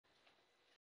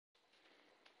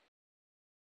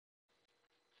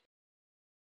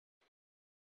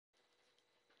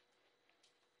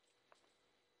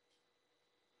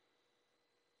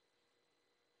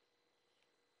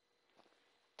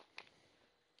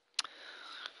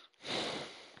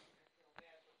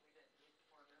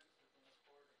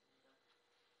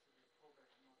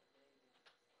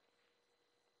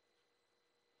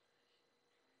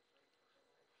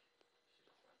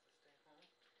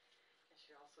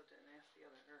also didn't ask the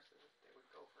other nurses if they would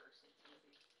go first since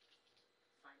maybe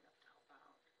signed up to help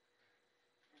out.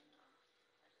 And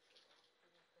I just said,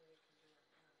 well, there's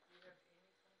nothing we can do right now.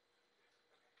 Do you have Amy's phone?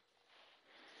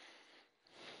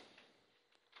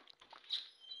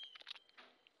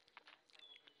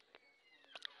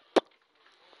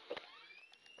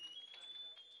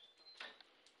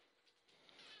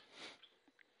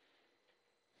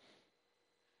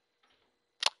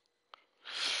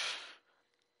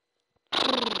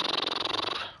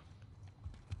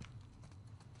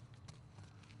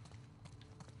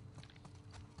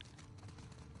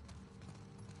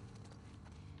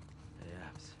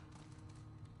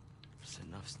 There's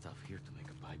enough stuff here to make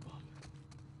a pipe bomb.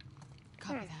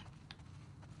 Copy that.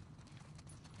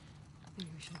 Maybe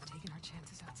we should have taken our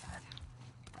chances outside.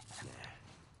 Nah,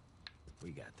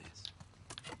 we got this.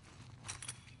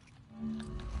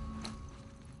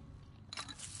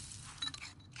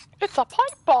 It's a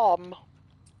pipe bomb!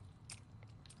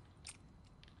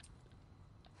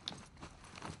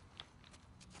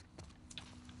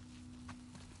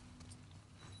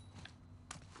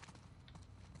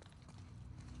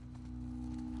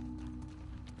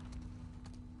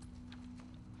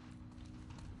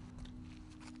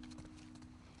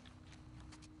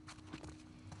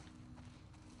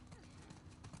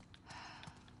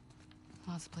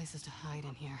 Lots of places to hide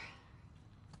in here.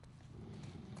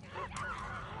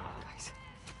 Guys,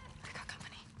 I got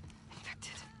company.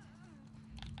 Infected.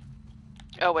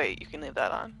 Oh wait, you can leave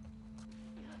that on.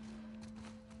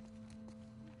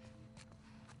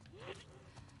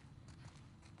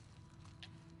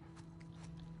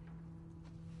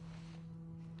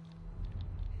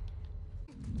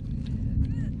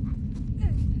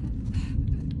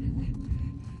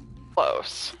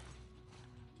 Close.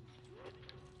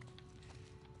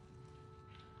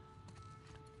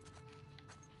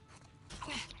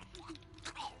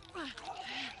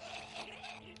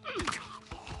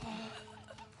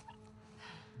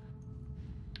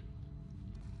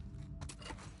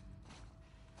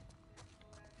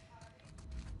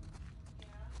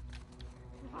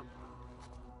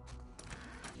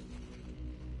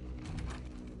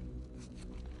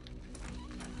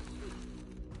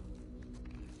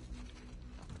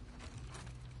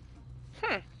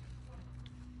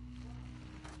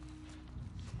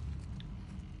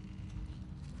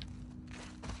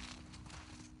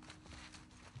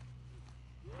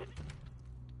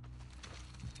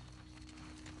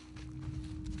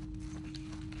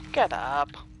 Get up.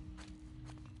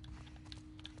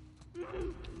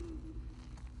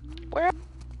 Where?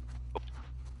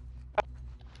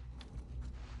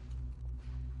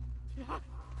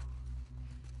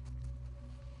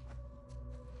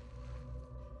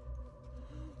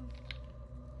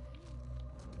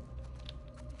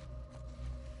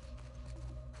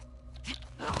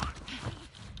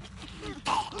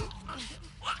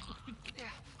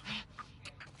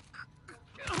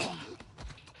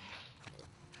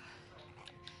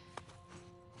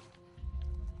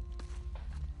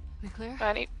 We clear?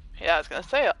 Yeah, I was gonna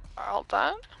say, all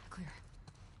done? Clear.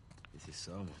 This is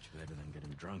so much better than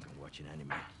getting drunk and watching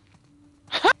anime.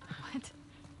 What?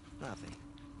 Nothing.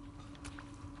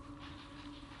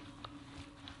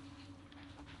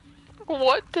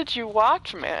 What did you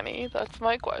watch, Manny? That's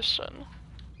my question.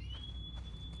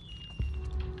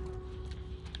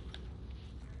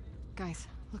 Guys,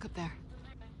 look up there.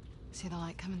 See the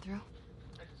light coming through?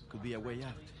 Could be a way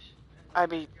out. I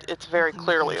mean, it's very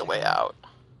clearly a way out.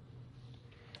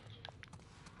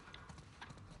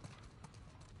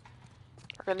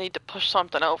 We're gonna need to push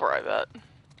something over, I bet.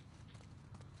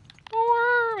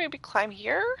 Or maybe climb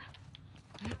here?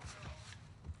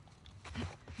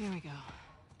 Here we go.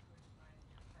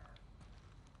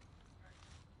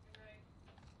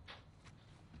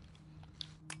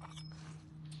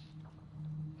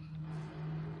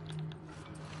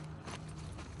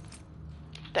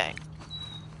 Dang.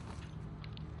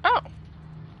 Oh.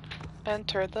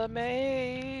 Enter the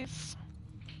maze.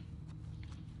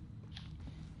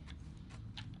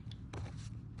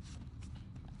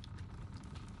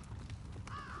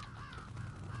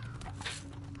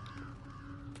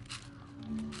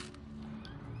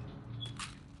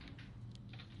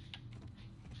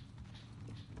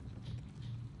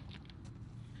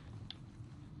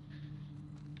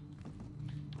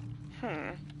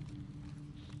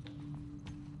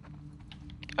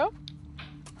 Oh.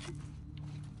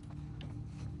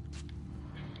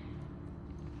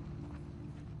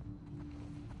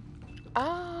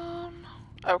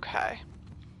 Okay.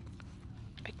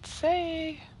 I'd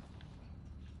say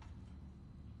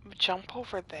jump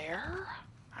over there?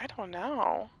 I don't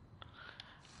know.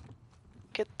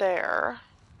 Get there.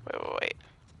 Wait.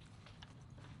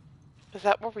 Is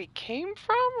that where we came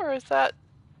from, or is that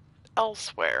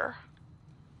elsewhere?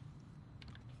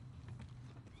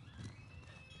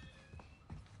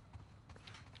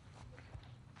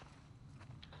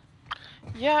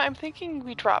 Yeah, I'm thinking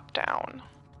we drop down.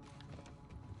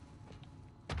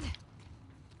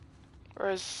 Or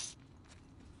is...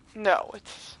 No,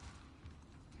 it's...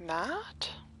 not?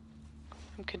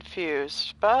 I'm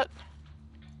confused, but...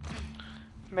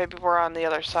 maybe we're on the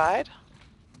other side?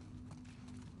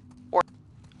 Or...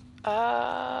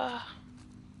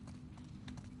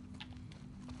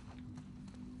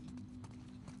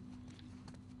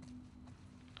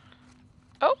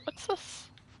 Oh, what's this?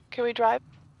 Can we drive?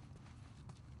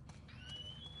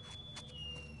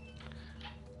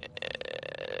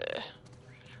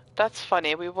 That's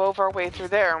funny. We wove our way through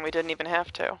there and we didn't even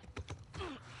have to.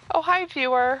 Oh, hi,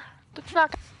 viewer. It's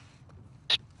not...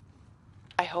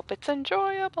 I hope it's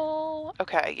enjoyable.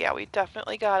 Okay, yeah, we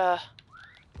definitely gotta...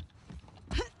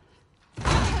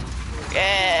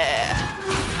 Yeah!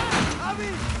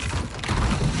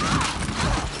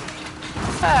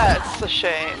 That's a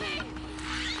shame.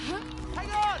 Hang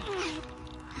on!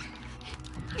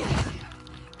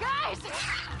 Guys!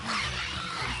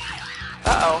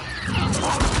 Uh-oh.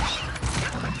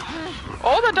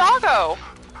 Oh, the doggo!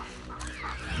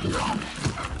 Here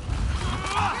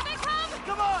they come!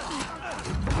 Come on!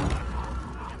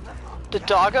 The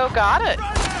doggo got it.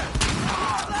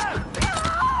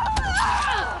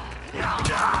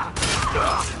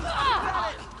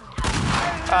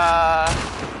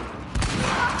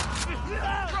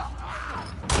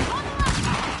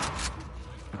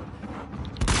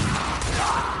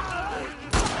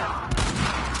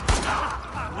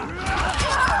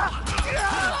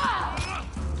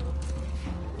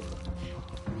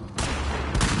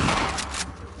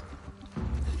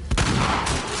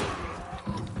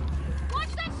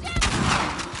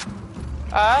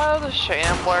 The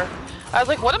shambler. I was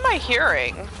like, what am I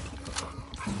hearing?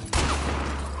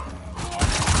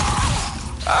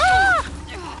 Ah!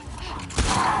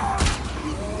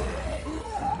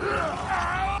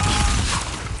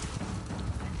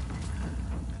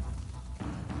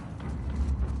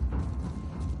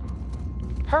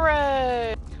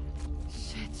 Hooray!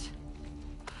 Shit.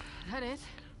 That it?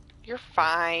 You're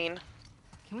fine.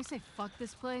 Can we say fuck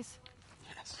this place?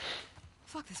 Yes.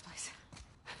 Fuck this place.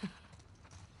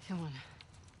 Come on.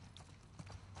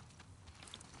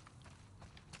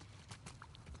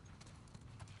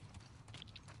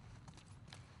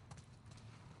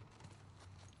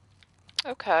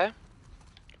 Okay.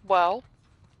 Well,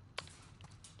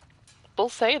 we'll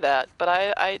say that, but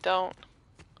I don't...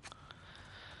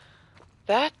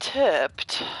 That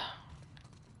tipped.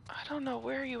 I don't know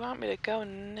where you want me to go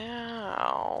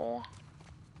now.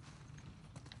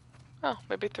 Oh,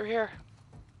 maybe through here.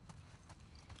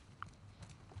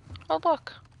 Oh,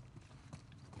 look.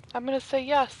 I'm gonna say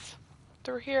yes.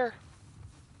 Through here.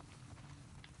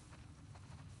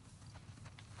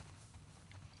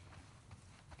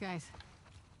 Guys,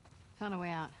 found a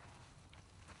way out.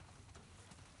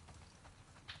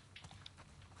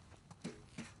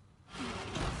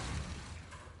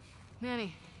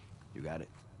 Manny. You got it.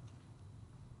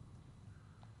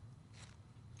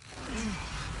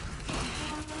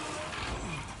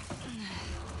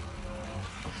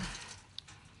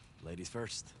 Ladies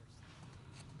first.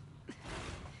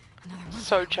 Another one.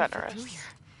 So How did you get generous. through here?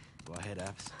 Go ahead,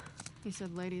 Abs. He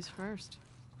said ladies first.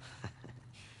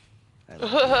 I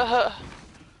like that.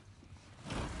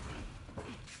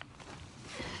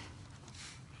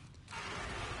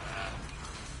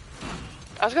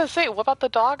 I was gonna say, what about the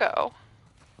doggo?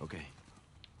 Okay.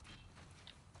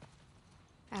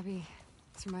 Abby,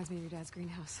 this reminds me of your dad's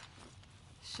greenhouse.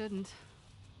 Shouldn't.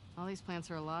 All these plants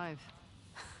are alive.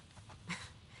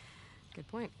 Good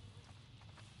point.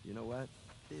 You know what?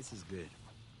 This is good.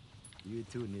 You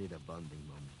two need a bonding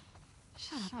moment.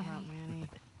 Shut up, Manny.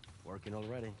 Working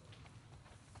already.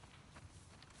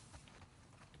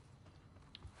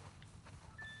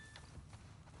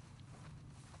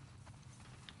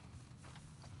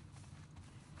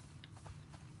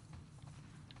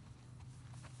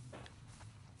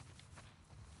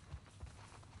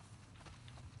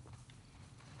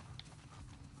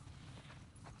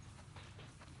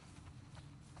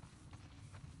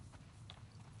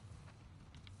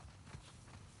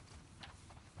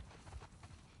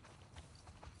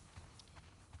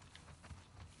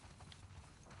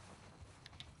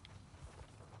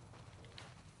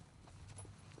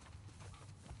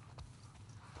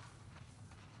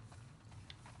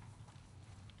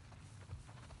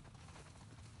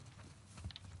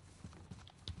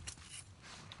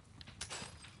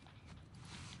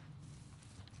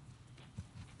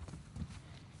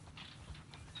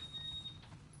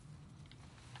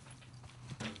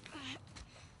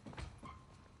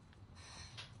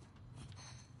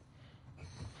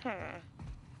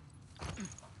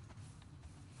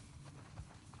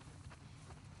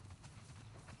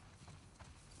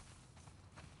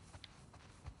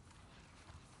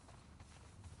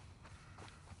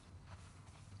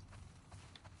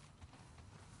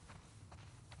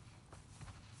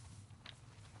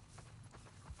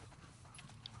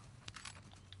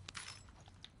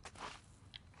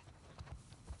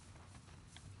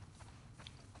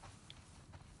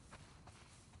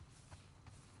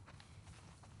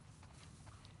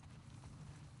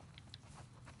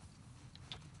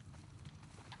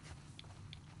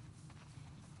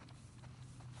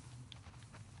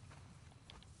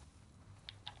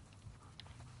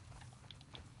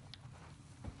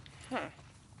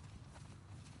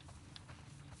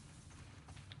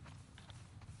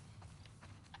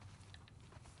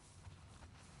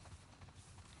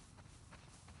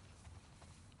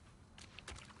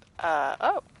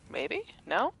 Oh, maybe?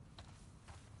 No?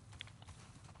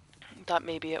 Thought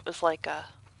maybe it was like a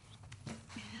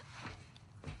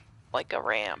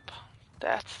ramp.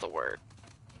 That's the word.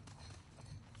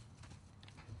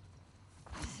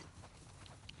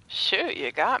 Shoot,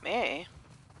 you got me.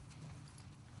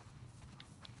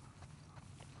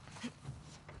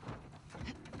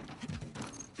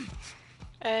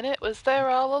 And it was there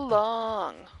all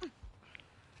along.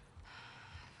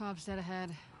 Fob's dead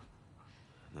ahead.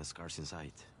 No scars in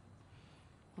sight.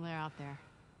 Well, they're out there.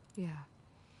 Yeah.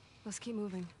 Let's keep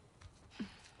moving.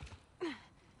 God.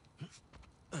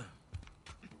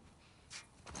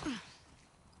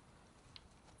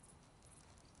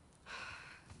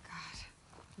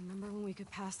 Remember when we could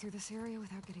pass through this area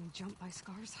without getting jumped by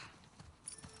scars?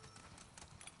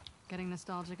 Getting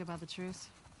nostalgic about the truce?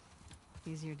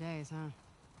 Easier days, huh?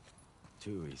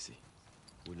 Too easy.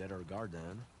 We let our guard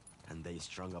down, and they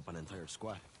strung up an entire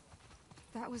squad.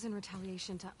 That was in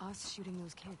retaliation to us shooting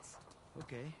those kids.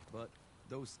 Okay, but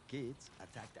those kids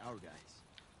attacked our guys.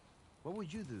 What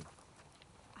would you do?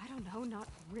 I don't know, not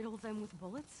riddle them with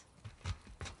bullets?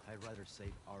 I'd rather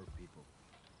save our people.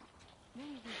 No,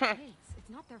 they're kids. It's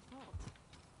not their fault.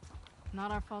 Not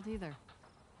our fault either.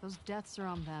 Those deaths are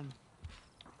on them.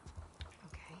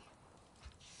 Okay.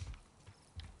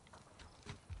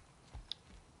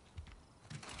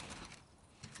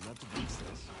 Not to jinx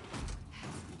us.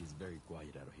 It is very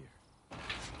quiet out of here.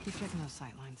 Keep checking those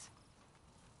sight lines.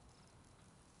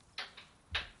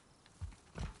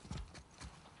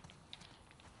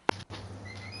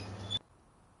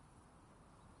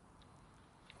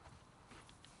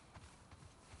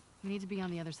 We need to be on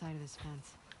the other side of this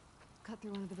fence. Cut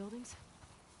through one of the buildings?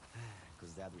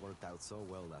 Because that worked out so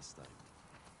well last time.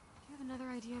 Do you have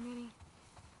another idea, Manny?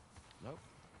 Nope.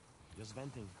 Just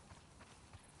venting.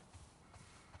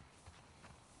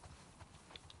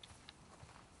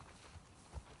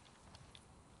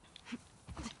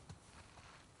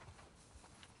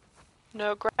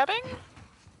 No grabbing?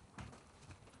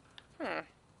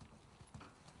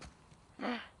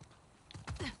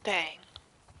 Dang.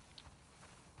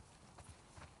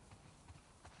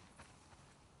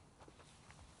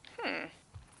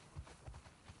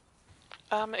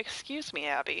 Excuse me,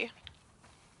 Abby.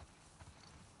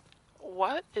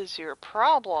 What is your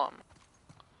problem?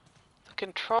 The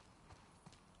control...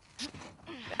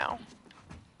 now.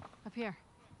 Up here.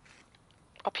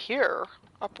 Up here?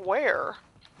 Up where?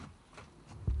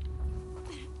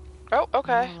 Oh,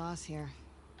 okay. No loss here.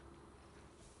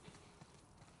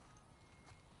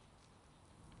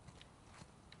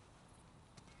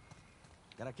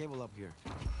 Got a cable up here.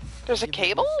 There's a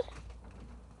cable?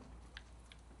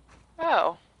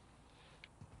 Oh.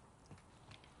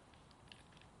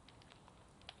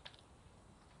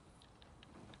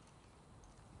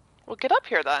 Well, get up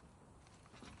here then.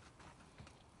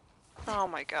 Oh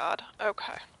my god.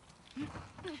 Okay.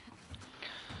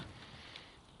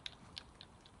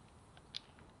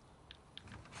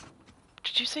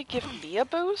 Did you say give me a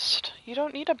boost? You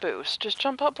don't need a boost. Just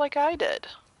jump up like I did.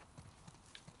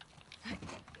 Oh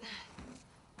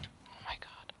my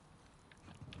god.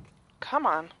 Come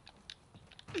on.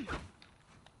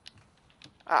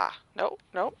 Ah, nope,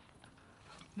 nope.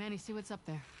 Manny, see what's up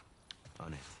there.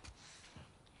 On it.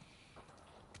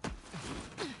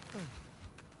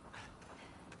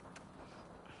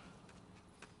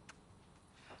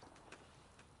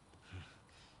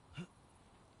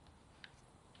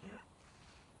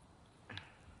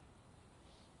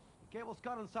 The cable's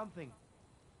caught on something.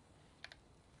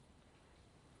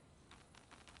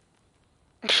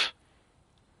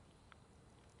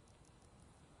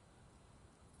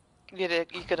 You gonna...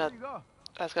 There you go.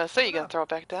 I was gonna say, you gonna throw it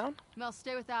back down? Mel,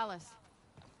 stay with Alice.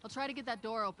 I'll try to get that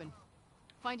door open.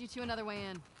 Find you two another way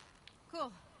in.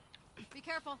 Cool. Be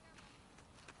careful.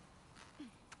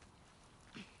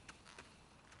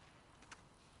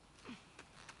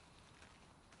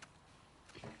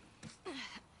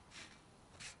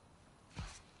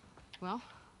 Well?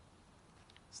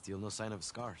 Still no sign of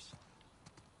scars.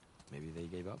 Maybe they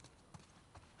gave up?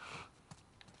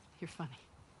 You're funny.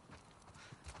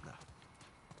 No.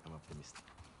 I'm optimistic.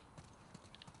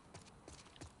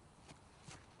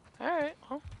 Alright,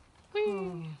 well. Whee.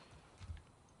 Oh.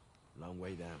 Long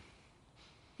way down.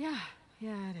 Yeah,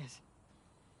 it is.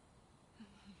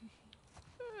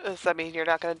 Does that mean you're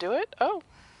not gonna do it? Oh.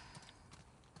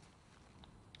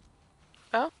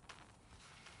 Oh.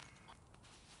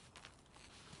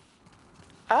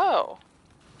 Oh.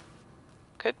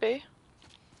 Could be.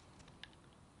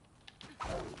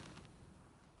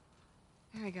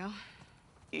 There we go.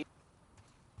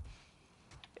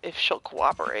 If she'll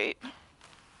cooperate.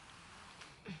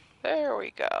 There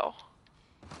we go.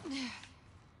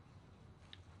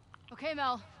 Okay,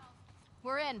 Mel.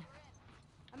 We're in.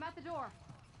 I'm at the door.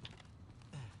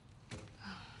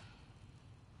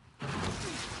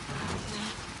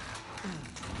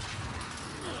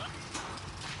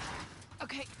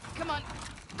 Okay, come on.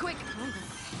 Quick.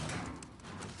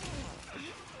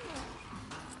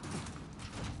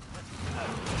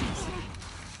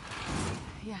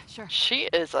 Yeah, sure. She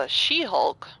is a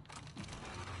She-Hulk.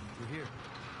 You're here.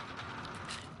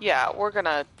 Yeah, we're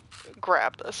gonna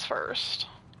grab this first.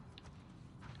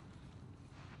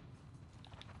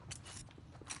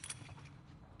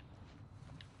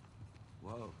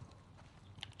 Whoa.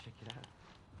 Check it out.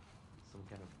 Some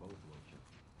kind of boat workshop.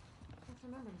 Let's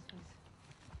remember this place.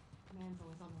 Man's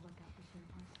always on the lookout for spare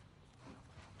parts.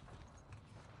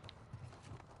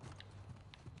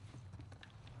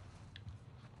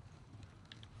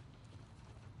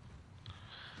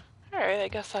 Alright, I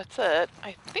guess that's it.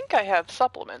 I think I have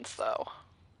supplements, though.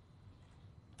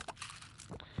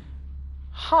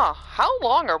 Huh, how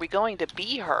long are we going to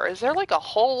be her? Is there like a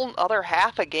whole other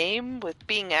half a game with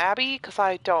being Abby? Because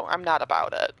I'm not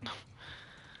about it.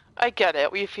 I get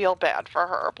it, we feel bad for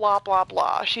her, blah blah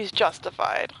blah, she's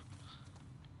justified.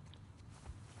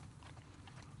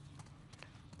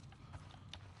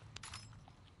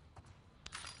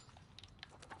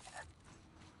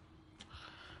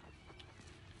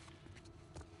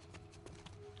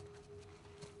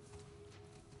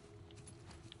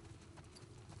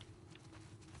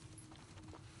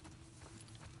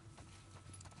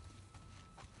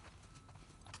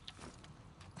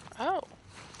 Oh.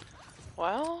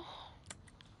 Well.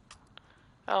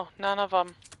 Oh, none of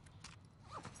them.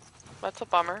 That's a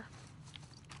bummer.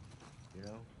 You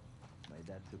know, my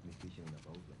dad took me fishing in a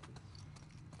boat like this.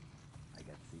 I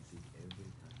got seasick every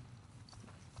time.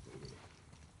 Hated it.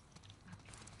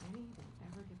 Danny didn't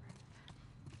ever get rid of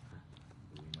it.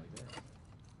 Doing my best.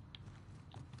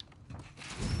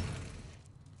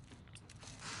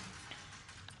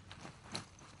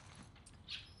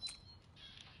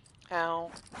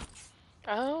 Ow.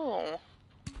 Oh.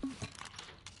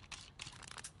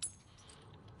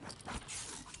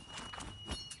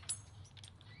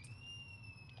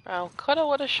 Oh, coulda,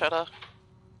 woulda, shoulda.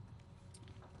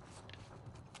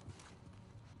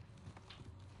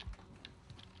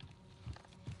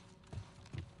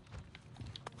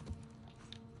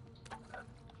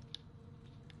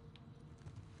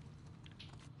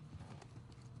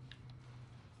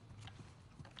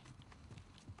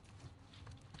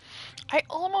 I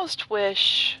almost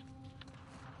wish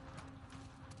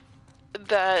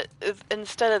that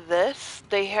instead of this,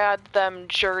 they had them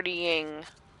journeying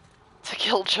to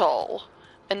kill Joel,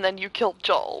 and then you killed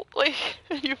Joel. Like,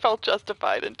 you felt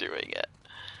justified in doing it.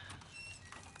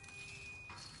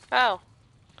 Oh.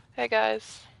 Hey,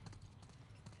 guys.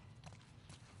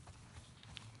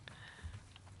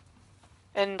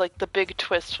 And, like, the big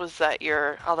twist was that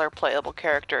your other playable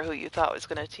character who you thought was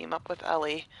going to team up with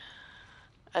Ellie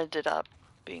ended up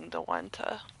being the one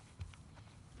to...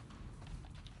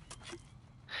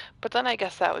 But then I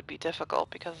guess that would be difficult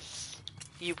because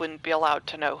you wouldn't be allowed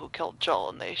to know who killed Joel,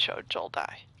 and they showed Joel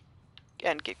die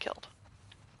and get killed.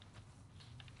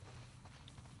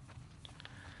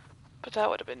 But that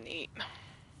would have been neat.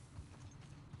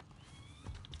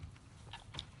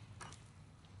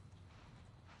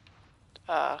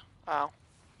 Oh.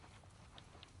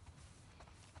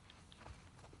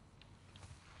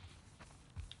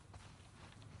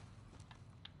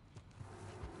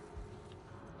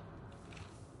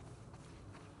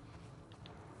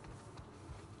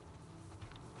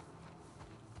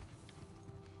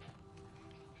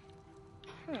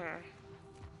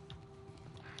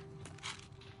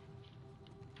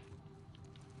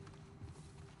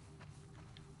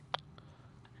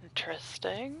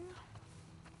 Interesting.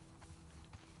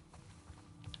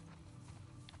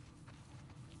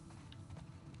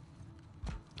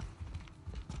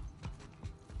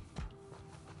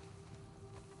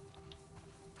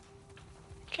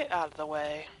 Get out of the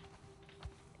way.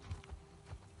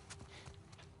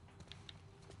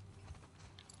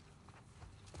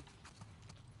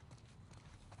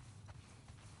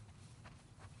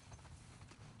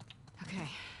 Okay.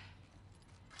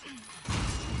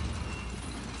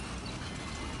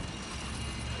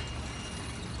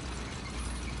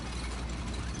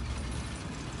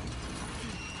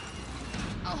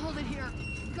 I'll hold it here.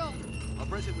 Go. I'll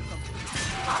brace it with something.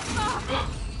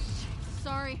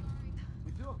 Sorry.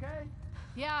 You two okay?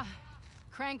 Yeah.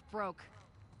 Crank broke.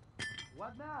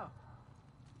 What now?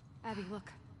 Abby,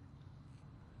 look.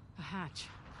 A hatch.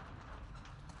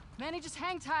 Manny, just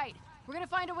hang tight. We're gonna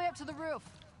find a way up to the roof.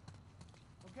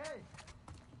 Okay.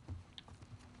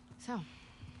 So,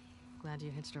 Glad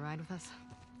you hitched a ride with us?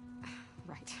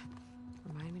 Right.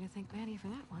 Remind me to thank Manny for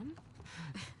that one.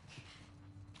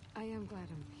 I am glad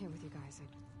I'm here with you guys.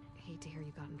 I hate to hear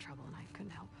you got in trouble and I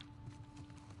couldn't help.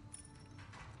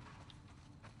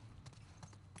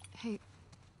 Hey,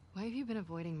 why have you been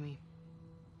avoiding me?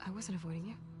 I wasn't avoiding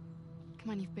you. Come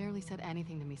on, you've barely said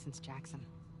anything to me since Jackson.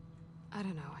 I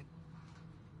don't know.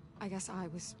 I guess I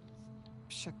was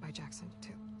shook by Jackson,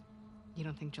 too. You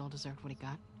don't think Joel deserved what he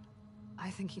got? I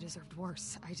think he deserved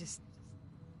worse. I just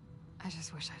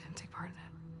wish I didn't take part in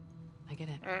it. I get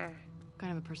it. What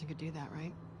kind of a person could do that,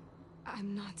 right?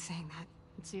 I'm not saying that.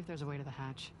 Let's see if there's a way to the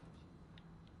hatch.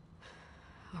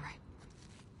 All right.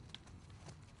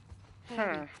 Hey,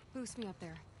 Abby, boost me up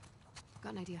there.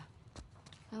 Got an idea.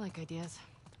 I like ideas.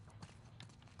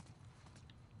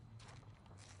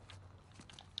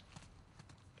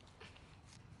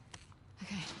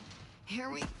 Okay, here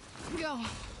we go.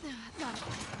 Got it.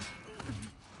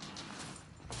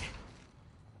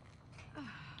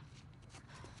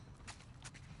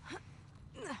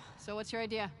 So what's your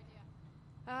idea?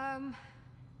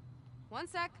 One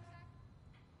sec.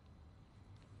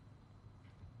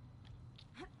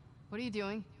 What are you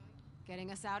doing?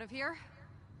 Getting us out of here?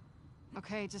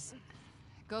 Okay, just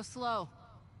go slow.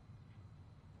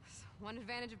 One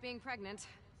advantage of being pregnant.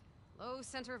 Low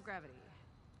center of gravity.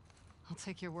 I'll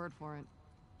take your word for it.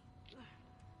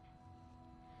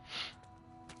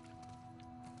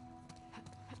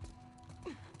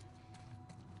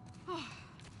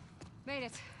 Made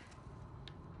it.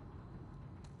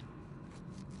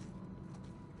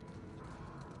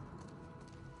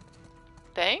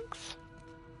 Thanks?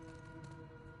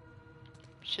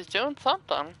 She's doing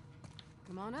something.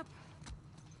 Come on up.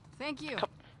 Thank you.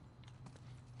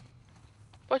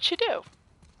 What'd she do?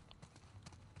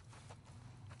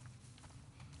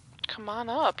 Come on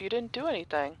up, you didn't do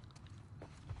anything.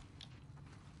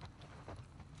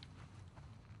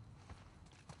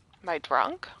 Am I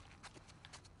drunk?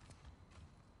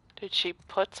 Did she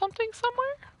put something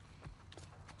somewhere?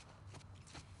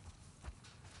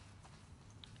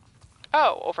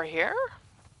 Oh, over here?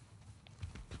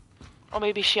 Or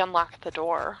maybe she unlocked the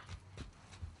door.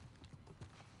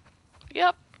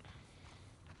 Yep.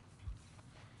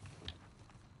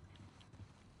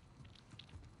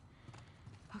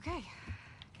 Okay,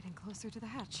 getting closer to the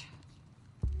hatch.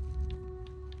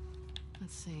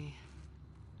 Let's see.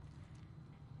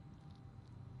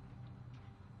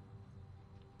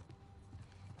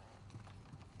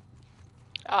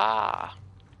 Ah.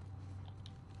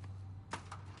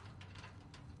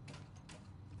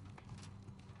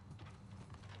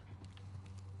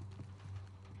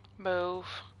 Move.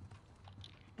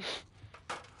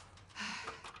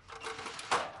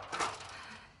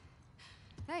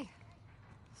 Hey,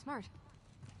 smart.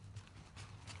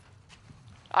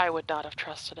 I would not have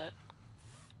trusted it.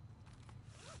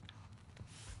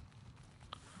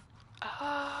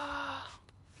 Ah.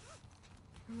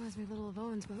 Reminds me a little of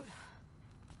Owen's boat.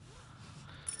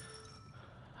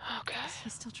 Okay.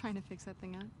 He's still trying to fix that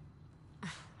thing out?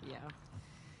 Yeah.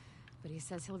 But he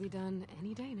says he'll be done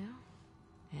any day now.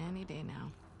 Any day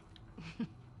now.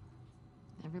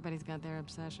 Everybody's got their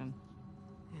obsession.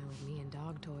 Yeah, like me and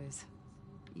dog toys.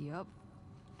 Yup.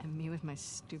 And me with my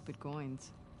stupid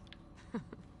coins.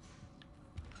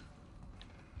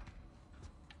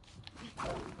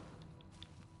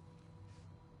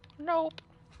 Nope.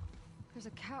 There's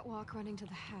a catwalk running to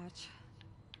the hatch.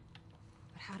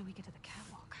 But how do we get to the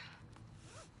catwalk?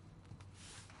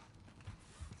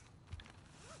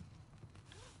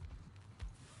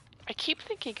 I keep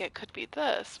thinking it could be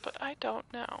this, but I don't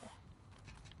know.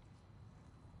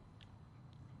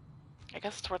 I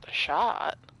guess it's worth a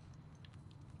shot.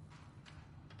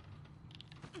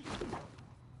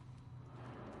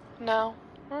 No?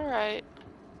 Alright.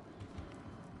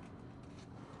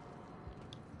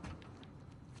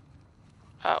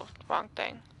 Oh, wrong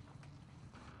thing.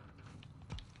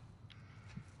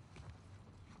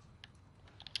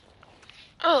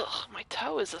 Ugh, my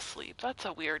toe is asleep. That's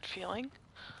a weird feeling.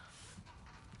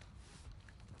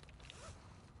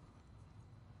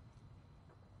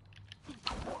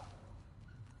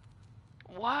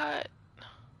 What?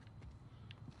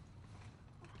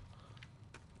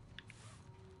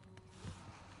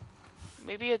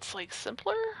 Maybe it's like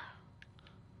simpler?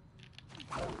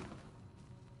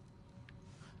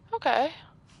 Okay.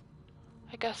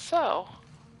 I guess so.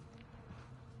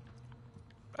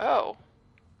 Oh.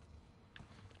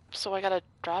 So I gotta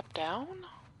drop down?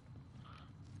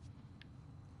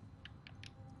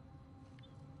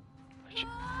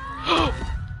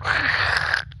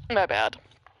 My bad.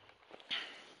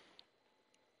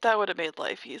 That would have made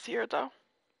life easier, though.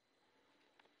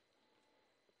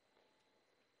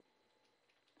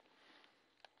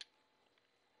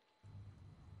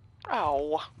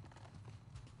 Oh.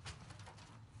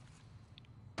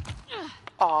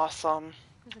 Awesome.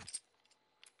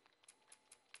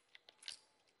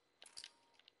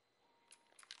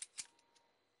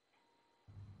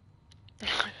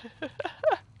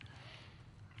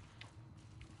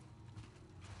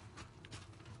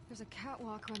 There's a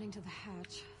catwalk running to the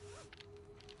hatch.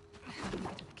 How do we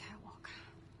get to the catwalk?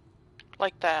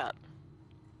 Like that.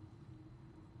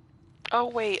 Oh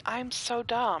wait, I'm so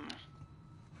dumb.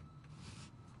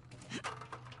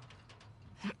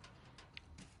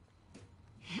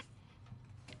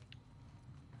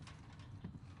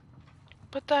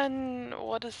 But then,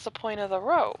 what is the point of the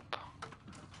rope?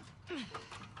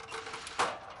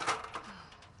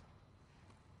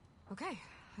 Okay,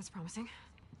 that's promising.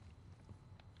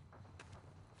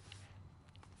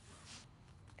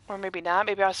 Or maybe not.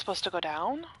 Maybe I was supposed to go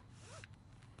down?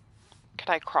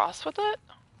 Can I cross with it?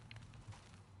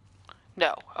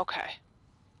 No. Okay.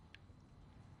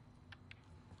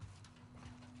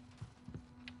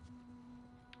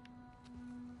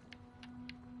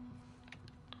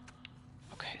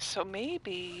 Okay, so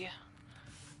maybe...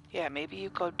 Yeah, maybe you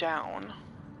go down.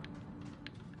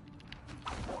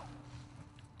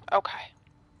 Okay.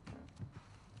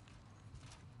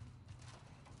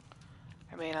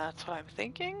 I mean, that's what I'm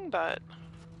thinking, but...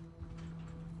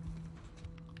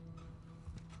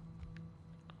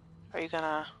 Are you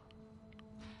gonna...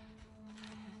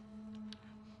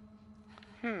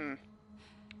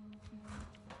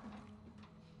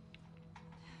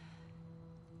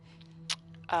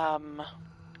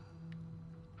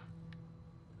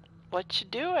 What you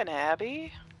doing,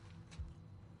 Abby?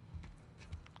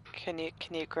 Can you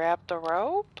grab the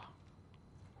rope?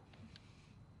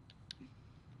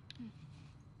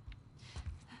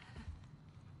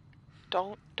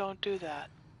 Don't do that.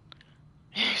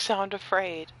 You sound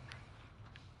afraid.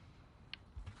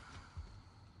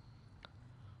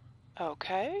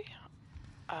 Okay.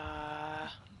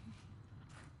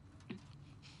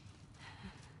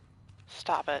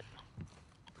 Stop it.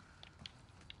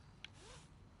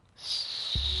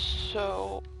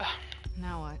 So...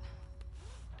 Now what?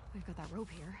 We've got that rope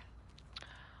here.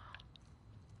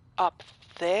 Up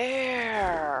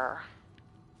there.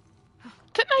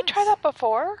 Didn't I try Nice. that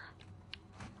before?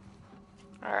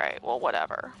 Alright, well,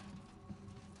 whatever.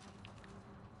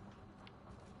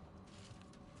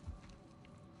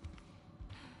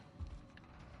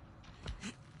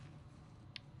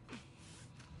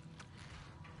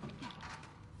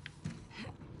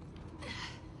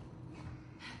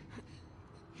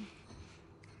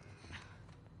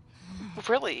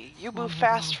 Really, you move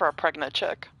fast for a pregnant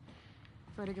chick.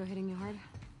 Vertigo hitting you hard?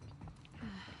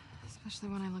 Especially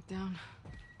when I look down.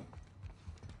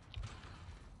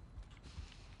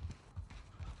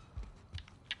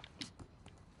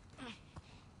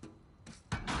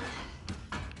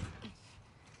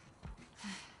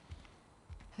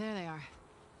 There they are.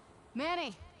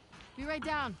 Manny! Be right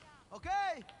down.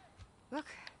 Okay. Look.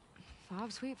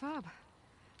 Fob, sweet fob.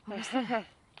 Almost there.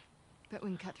 Bet we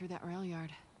can cut through that rail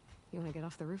yard. You want to get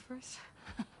off the roof first?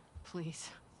 Please.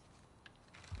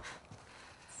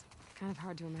 It's kind of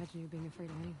hard to imagine you being afraid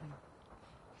of anything.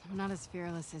 I'm not as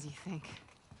fearless as you think.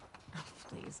 Oh,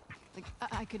 please. Like,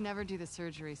 I could never do the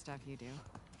surgery stuff you do.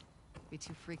 Be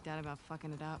too freaked out about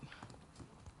fucking it up.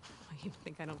 You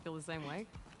think I don't feel the same way?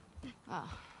 Well,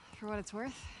 for what it's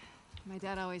worth, my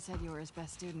dad always said you were his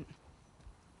best student.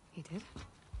 He did?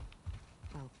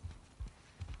 Well,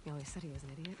 he always said he was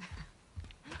an idiot.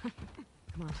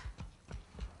 Come on.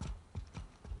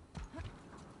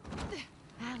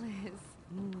 Alice.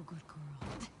 Ooh, good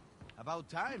girl. About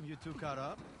time you two caught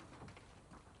up.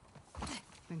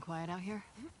 Been quiet out here?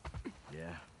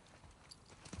 Yeah.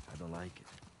 I don't like it.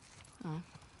 Oh,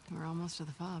 we're almost to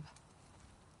the fob.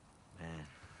 Man,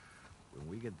 when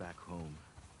we get back home,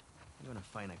 I'm gonna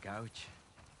find a couch,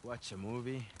 watch a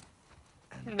movie,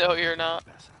 and... No, you're not.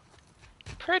 Pass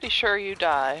out. Pretty sure you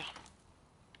die.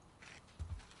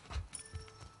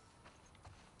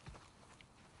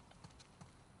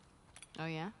 Oh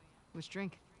yeah? Which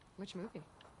drink? Which movie?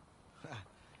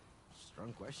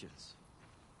 Strong questions.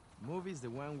 Movie's the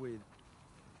one with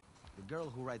the girl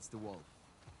who rides the wolf.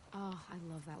 Oh, I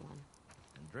love that one.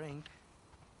 And drink...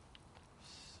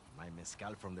 my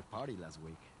mezcal from the party last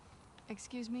week.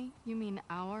 Excuse me? You mean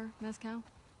our mezcal?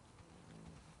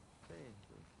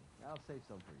 I'll save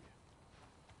some for you.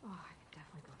 Oh, I could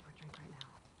definitely go for a drink right now.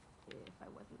 If I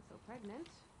wasn't so pregnant.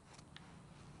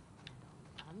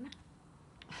 And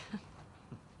done.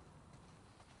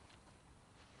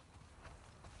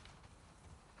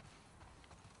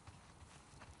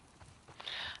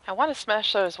 I want to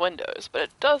smash those windows, but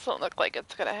it doesn't look like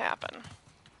it's gonna happen.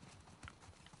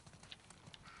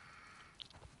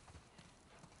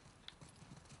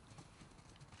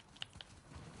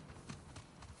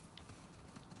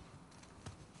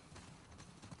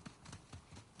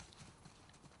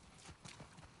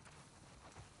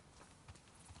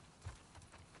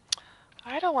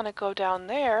 I don't want to go down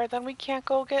there. Then we can't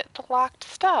go get the locked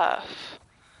stuff.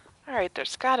 Alright,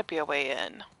 there's gotta be a way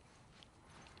in.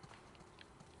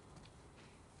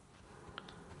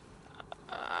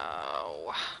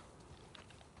 Oh.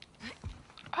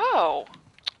 Oh.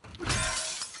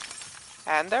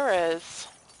 And there is.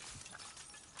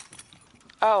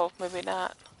 Oh, maybe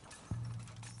not.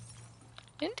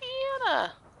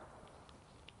 Indiana.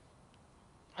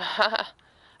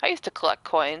 I used to collect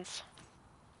coins.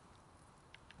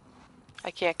 I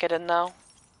can't get in though.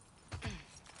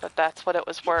 But that's what it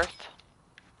was worth.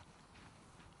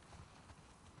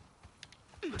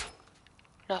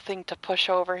 Nothing to push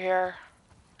over here.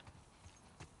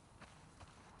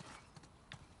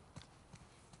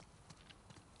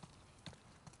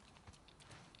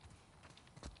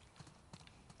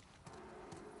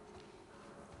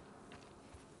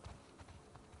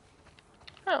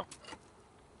 Oh.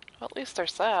 Well, at least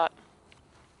there's that.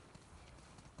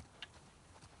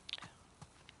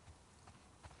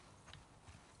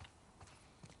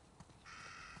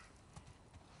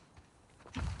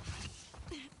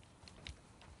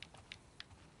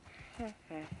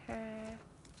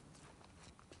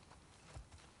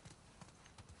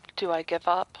 Do I give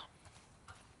up?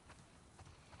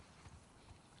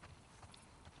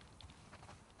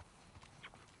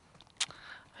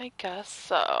 I guess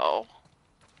so.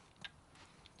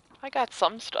 I got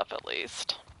some stuff at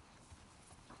least.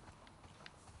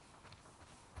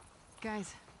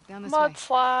 Guys, down this way.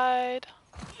 Mudslide.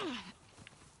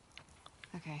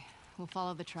 Okay, we'll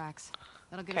follow the tracks.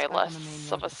 That'll get Okay, us back on the main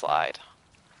less road. of a slide.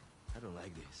 I don't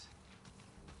like this.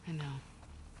 I know.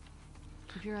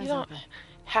 Keep your eyes You don't open.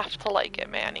 have to like it,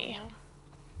 Manny.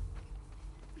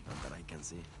 Not that I can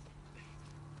see.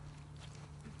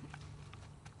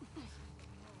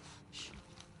 Shh.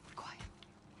 Quiet.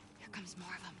 Here comes more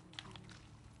of them.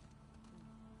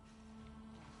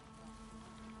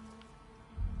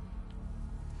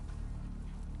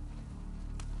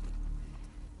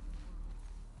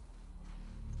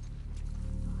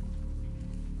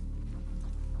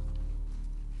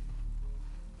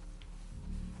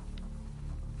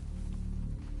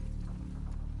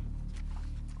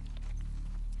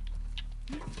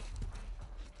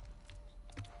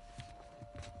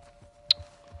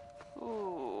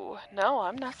 Ooh, no,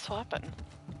 I'm not swapping.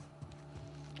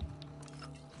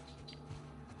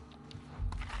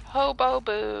 Hobo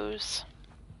booze.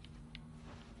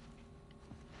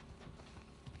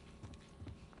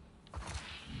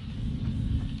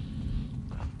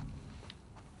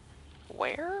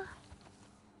 Where?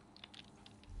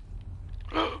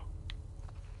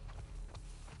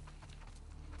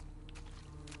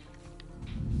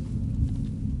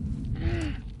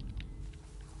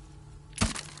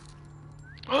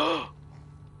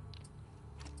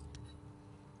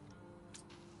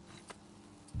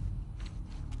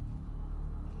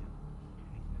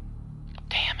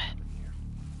 Damn it.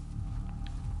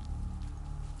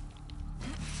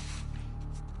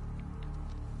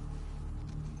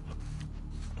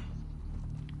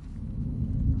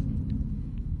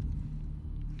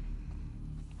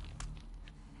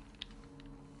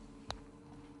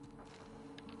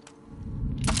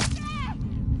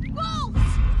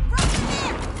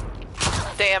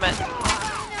 Damn it.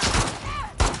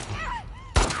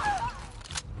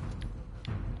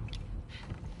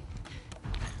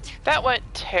 That went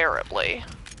terribly.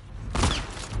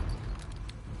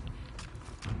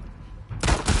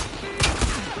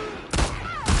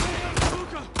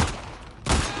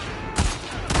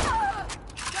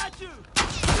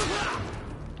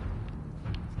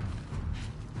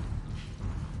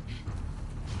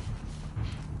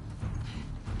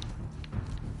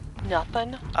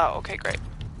 Nothing? Oh, okay, great.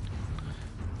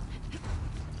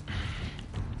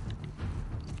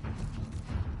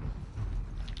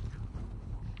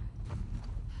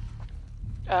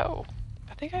 Oh,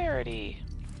 I think I already...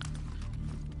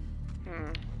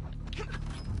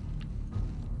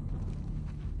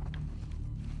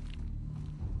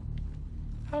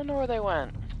 I don't know where they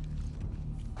went.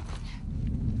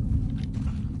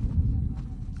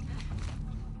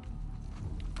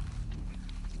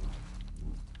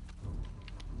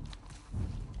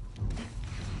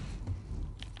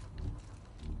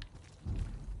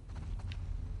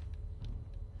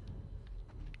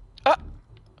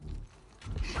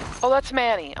 Oh, that's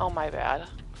Manny. Oh, my bad.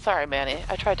 Sorry, Manny.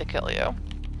 I tried to kill you.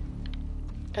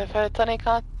 If it's any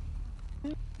con...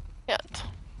 Can't.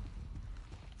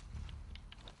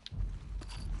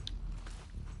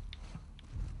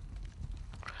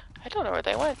 I don't know where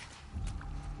they went.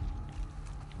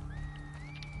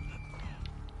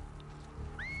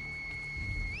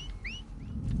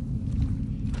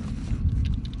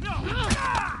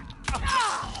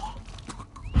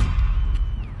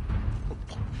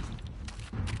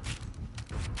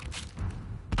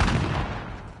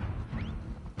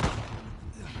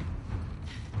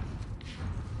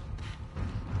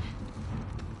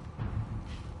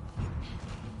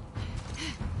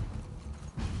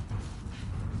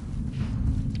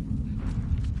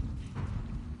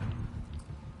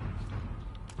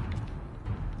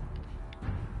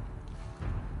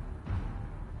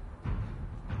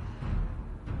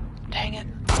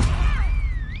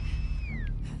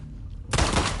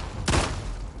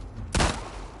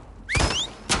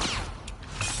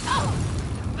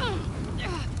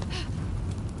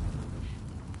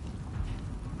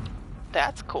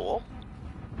 That's cool.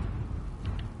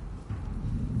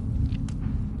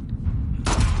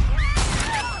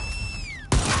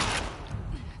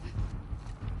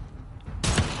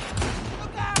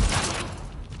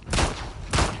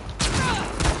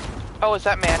 Oh, is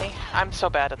that Manny? I'm so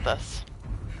bad at this.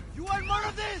 You want more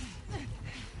of this?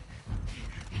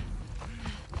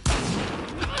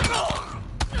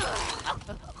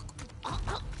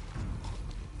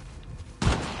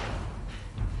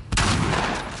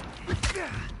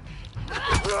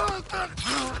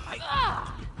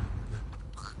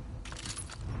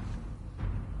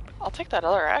 I'll take that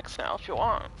other axe now if you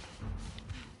want.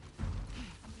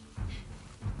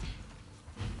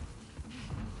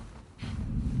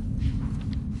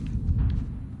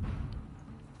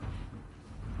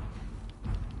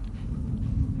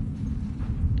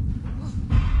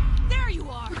 There you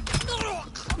are!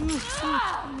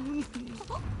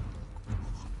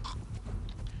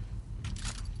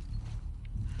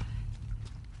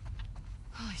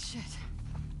 Holy shit.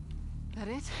 That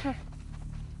it?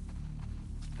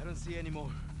 I don't see any more.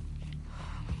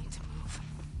 We need to move.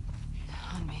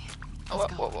 On me. Whoa,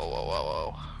 Let's whoa, go. whoa, whoa, whoa,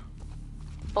 whoa.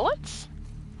 Bullets?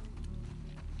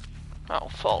 Oh,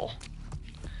 full.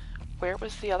 Where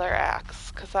was the other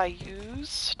axe? Because I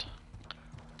used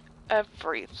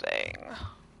everything.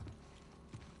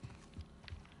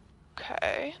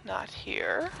 Okay, not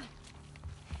here.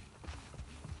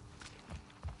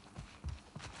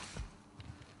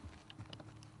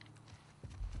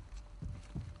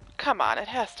 Come on, it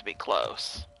has to be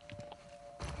close.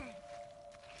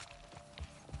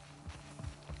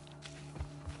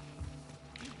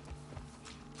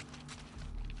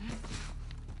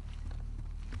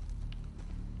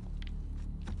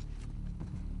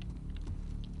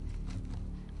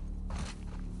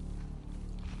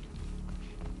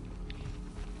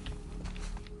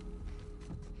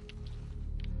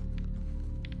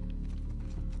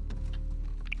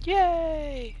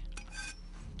 Yay!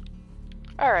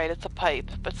 Alright, it's a pipe,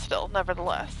 but still,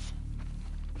 nevertheless.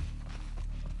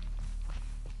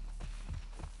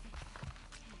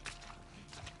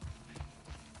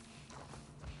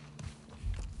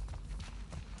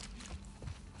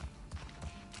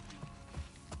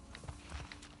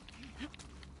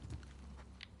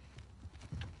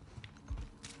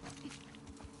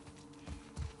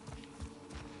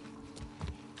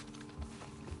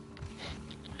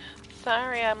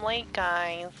 Sorry, I'm late,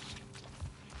 guys.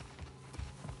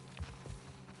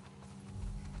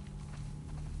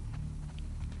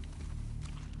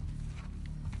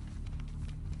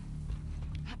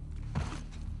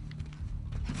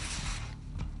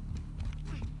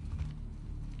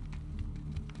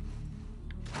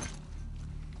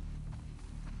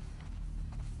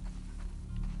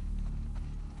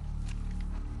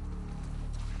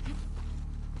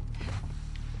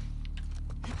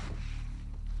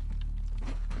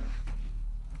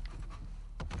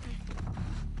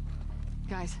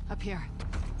 Guys, up here.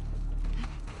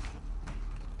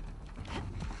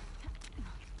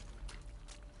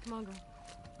 Come on, girl.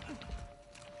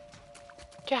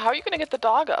 Yeah, how are you gonna get the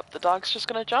dog up? The dog's just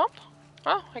gonna jump?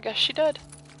 Oh, I guess she did.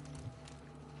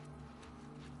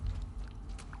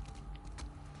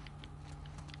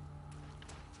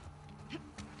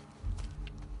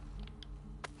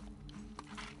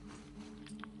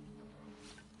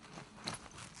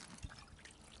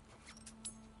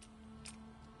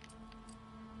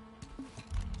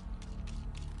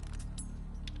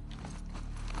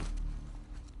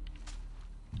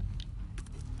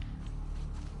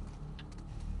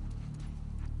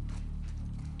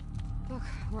 Look,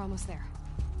 we're almost there.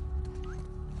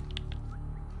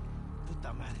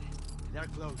 Puta madre. They're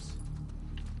close.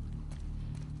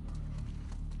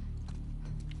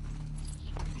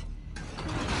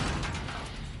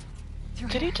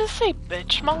 Did he just say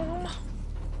bitch, Mom?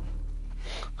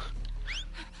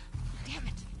 Damn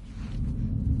it.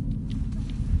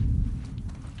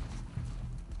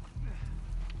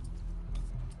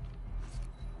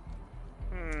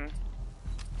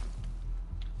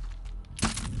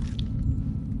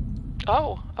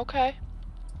 Oh, okay.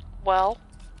 Well.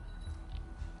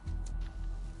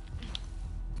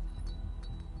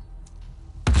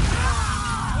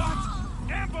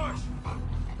 Ambush!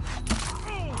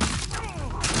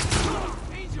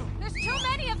 Angel! There's too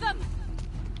many of them!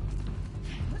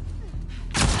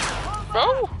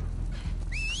 Oh!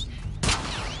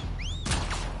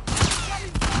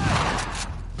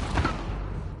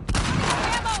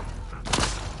 Ammo!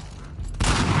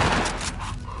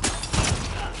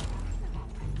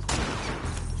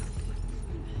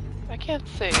 I can't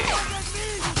see.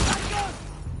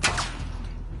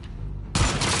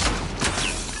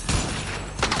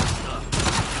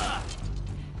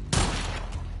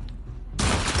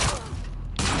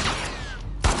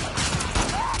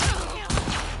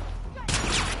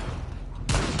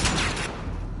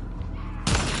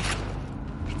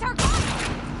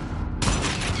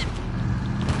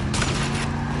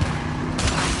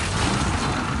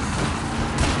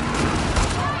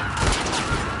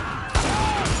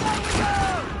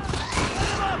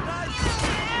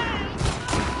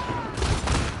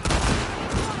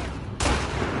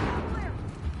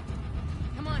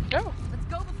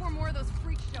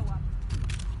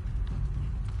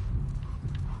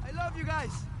 love you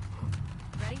guys.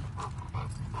 Ready?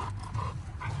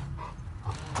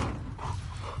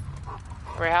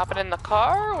 Are we hopping in the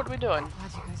car? What are we doing?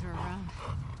 Glad you guys are around.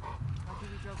 Lucky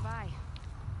we drove by.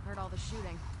 Heard all the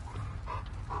shooting.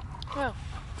 Oh.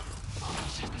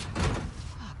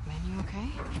 Fuck, man, you okay?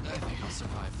 I think I'll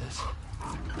survive this.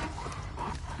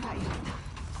 Got you.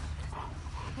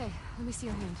 Hey, let me see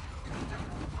your hand.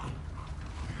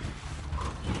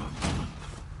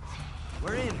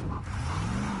 We're in.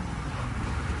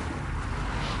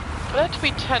 Let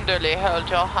me tenderly hold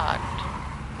your hand.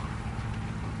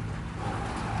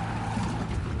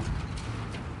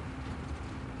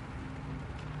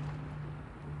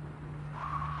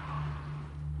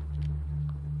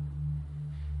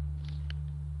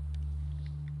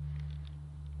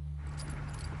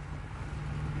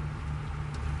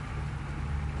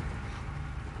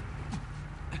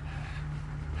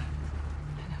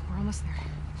 We're almost there.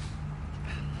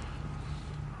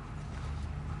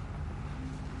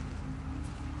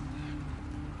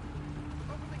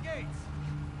 Open the gates.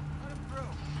 Let him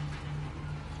through.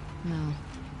 No.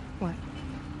 What?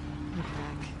 You're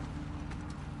back.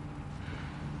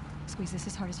 Squeeze this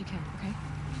as hard as you can, okay?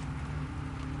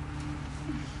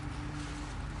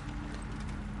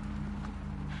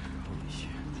 Holy shit.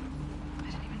 I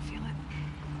didn't even feel it.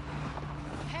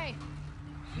 Hey!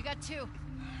 We got two.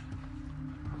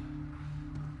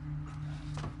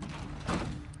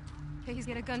 Hey, he's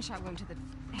got a gunshot wound to the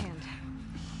hand.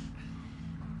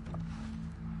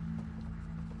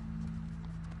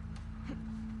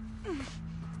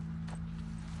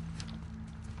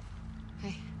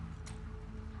 Hey.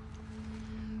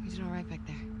 We did all right back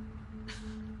there.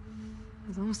 It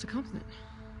was almost a compliment.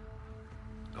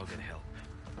 Go get help.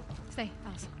 Stay,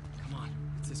 Alice. Come on,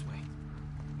 it's this way.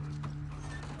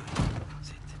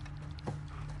 Sit.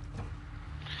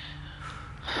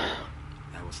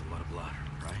 That was a lot of blood,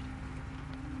 right?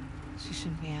 She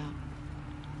shouldn't be out.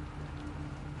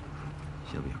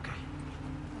 She'll be okay.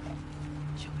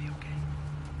 She'll be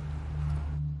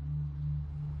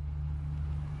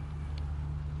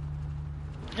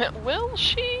okay. Will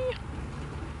she?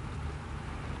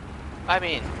 I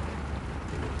mean,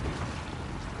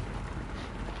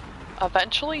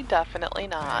 eventually, definitely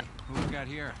not. Hey, who we got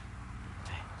here?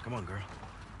 Hey, come on, girl.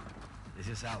 This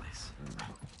is Alice.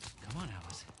 Come on,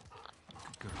 Alice.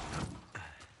 Good girl.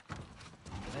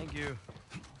 Thank you.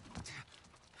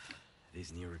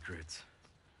 These new recruits,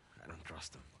 I don't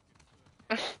trust them.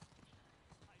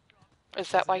 Is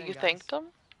that why you thanked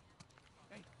him?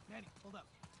 Hey, Maddie, hold up.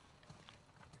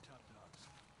 You're top dogs.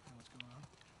 Know what's going on?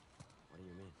 What do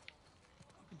you mean?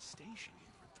 We've been stationed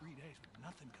here for 3 days with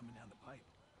nothing coming down the pipe.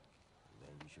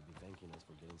 Then you should be thanking us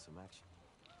for getting some action.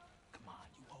 Come on,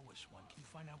 you owe us one. Can you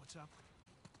find out what's up?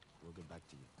 We'll get back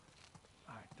to you.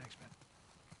 All right, thanks, man.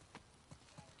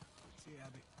 See you,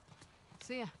 Abby.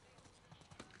 See ya.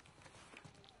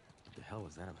 What the hell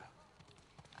was that about?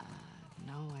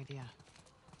 No idea.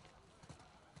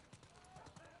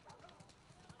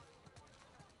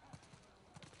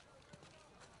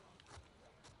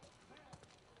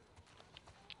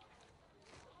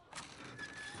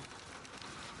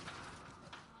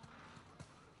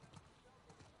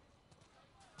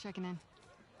 Checking in.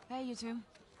 Hey, you two.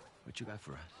 What you got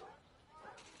for us?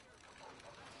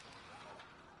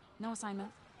 No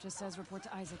assignment. Just says report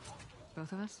to Isaac.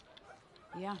 Both of us?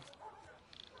 Yeah.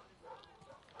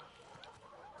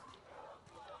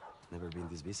 Never been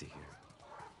this busy here.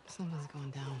 Something's going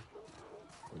down.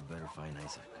 We'd better find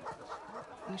Isaac.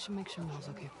 We should make sure Mel's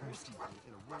okay first.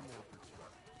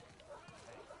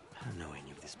 I don't know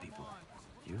any of these people.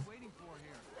 You? Waiting for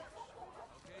here.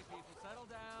 Okay, people, settle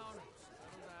down.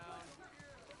 Settle down.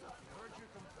 Heard your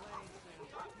complaints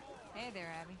and... Hey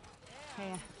there, Abby.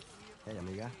 Hey, Hey,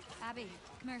 amiga. Abby,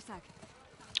 come here a sec.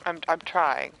 I'm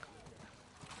trying.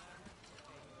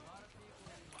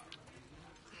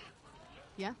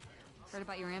 yeah? Heard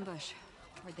about your ambush.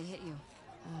 Where'd they hit you?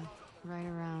 Right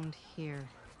around here.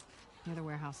 Near the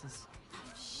warehouses.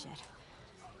 Shit.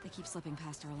 They keep slipping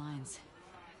past our lines.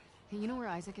 Hey, you know where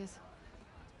Isaac is?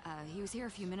 He was here a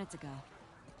few minutes ago.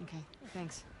 Okay,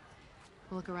 thanks.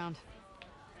 We'll look around.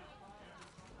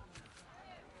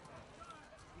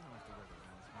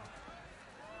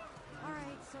 All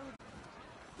right, so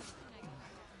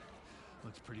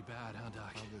Looks pretty bad, huh,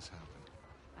 Doc? How'd this happen?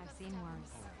 I've seen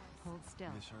worse. Hold still.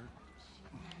 Miss hurt?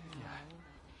 Yeah.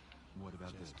 What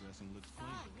about this dressing looks clean?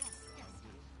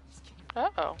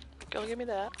 Uh-oh. Go give me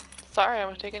that. Sorry,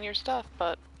 I'm taking your stuff,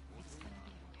 but...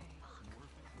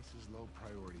 This is low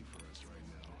priority for us right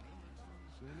now.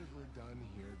 As soon as we're done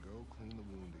here, go clean the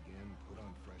wound again, put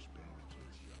on fresh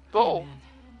bandages. Whoa. Man,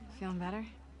 feeling better?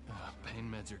 pain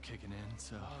meds are kicking in,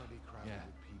 so Already crowded yeah.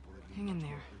 with people that need Hang in much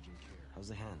there. more urgent care. How's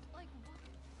the hand? Well,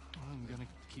 I'm gonna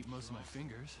keep most of my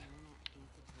fingers.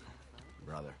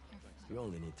 Brother, you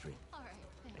only need 3.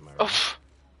 Am I right? Oof.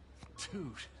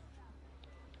 Dude.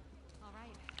 All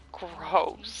right.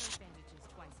 Gross. Bandages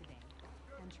twice a day,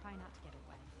 and try not to get it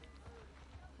wet.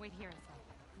 Wait here a sec.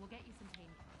 We'll get you some painkillers.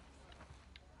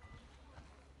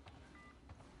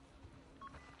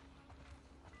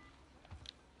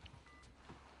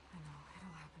 I know, it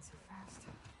all happened so fast.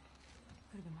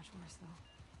 Could have been much worse, though.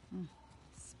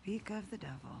 Speak of the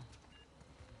devil.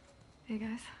 Hey,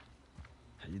 guys.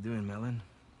 How you doing, Melon?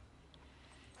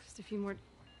 Just a few more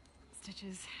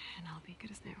stitches, and I'll be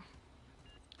good as new.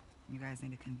 You guys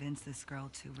need to convince this girl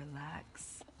to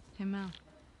relax. Hey, Mel.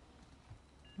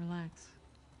 Relax.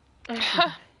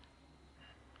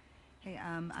 Hey,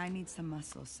 I need some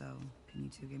muscle, so can you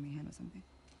two give me a hand with something?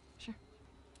 Sure.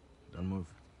 Don't move.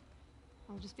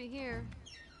 I'll just be here.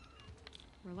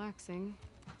 Relaxing.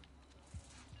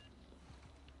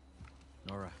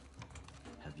 Nora,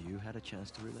 have you had a chance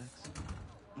to relax?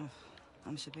 Ugh,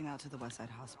 I'm shipping out to the West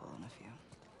Side Hospital in a few.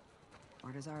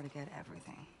 Orders are to get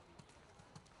everything.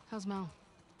 How's Mel?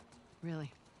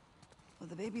 Really? Well,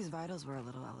 the baby's vitals were a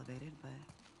little elevated, but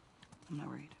I'm not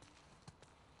worried.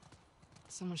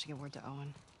 Someone should get word to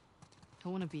Owen.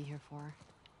 He'll want to be here for her.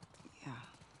 Yeah.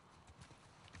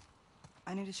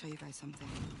 I need to show you guys something.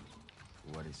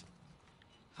 What is it?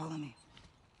 Follow me.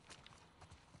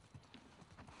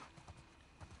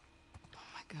 Oh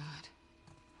my god.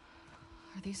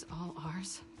 Are these all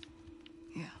ours?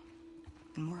 Yeah.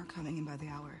 And more are coming in by the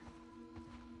hour.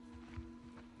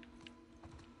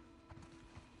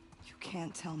 You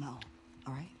can't tell Mel,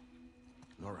 all right?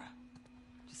 Nora.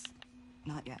 Just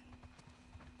not yet.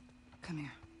 Come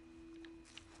here.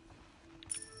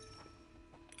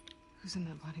 Who's in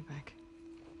that body bag?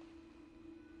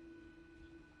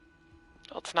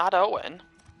 Well, it's not Owen.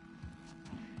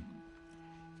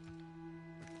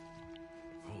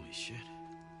 Holy shit.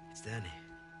 It's Danny.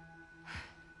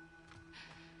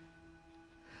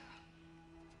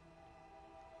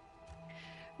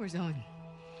 Where's Owen?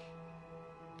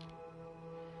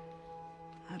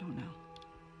 I don't know.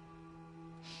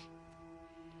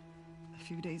 A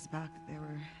few days back, there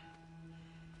were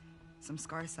some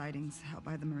scar sightings out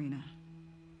by the marina.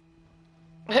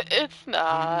 It's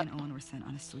not. Danny and Owen were sent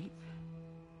on a sweep.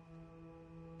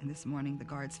 And this morning, the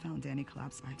guards found Danny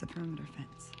collapsed by the perimeter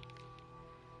fence.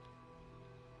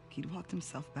 He'd walked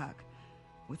himself back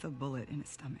with a bullet in his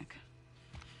stomach.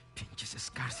 Pinches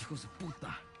escars, hijos de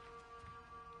puta.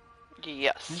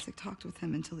 Yes. Isaac talked with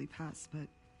him until he passed, but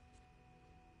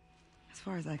as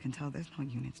far as I can tell, there's no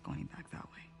units going back that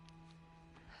way.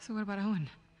 So what about Owen?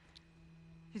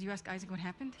 Did you ask Isaac what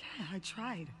happened? Yeah, I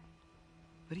tried.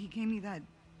 But he gave me that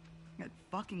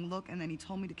fucking look, and then he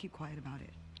told me to keep quiet about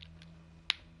it.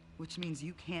 Which means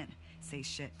you can't say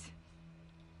shit.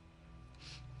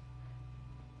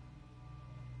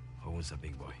 Owen's a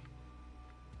big boy.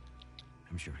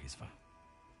 I'm sure he's fine.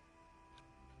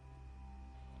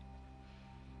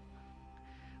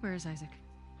 Where is Isaac?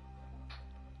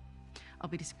 I'll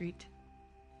be discreet.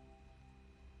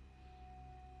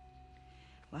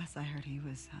 Last I heard, he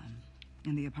was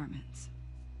in the apartments.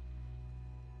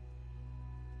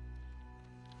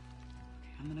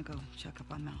 Okay, I'm gonna go check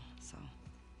up on Mel, so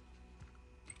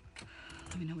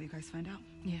let me know what you guys find out.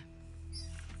 Yeah.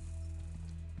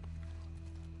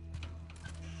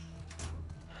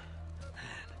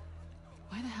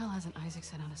 Why the hell hasn't Isaac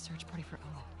set on a search party for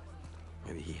Owen?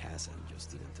 Maybe he hasn't,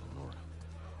 just didn't tell Nora.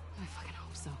 I fucking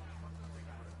hope so.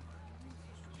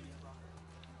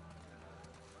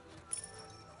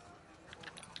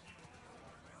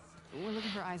 We're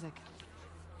looking for Isaac.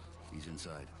 He's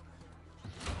inside.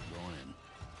 Going in.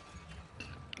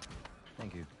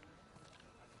 Thank you.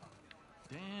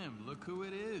 Damn, look who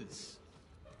it is.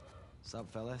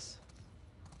 Sup, fellas?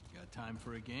 Got time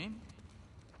for a game?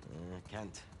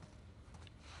 Can't.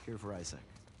 Here for Isaac.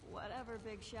 Whatever,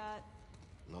 big shot.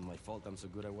 Not my fault I'm so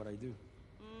good at what I do.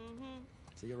 Mm-hmm.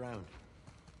 See you around.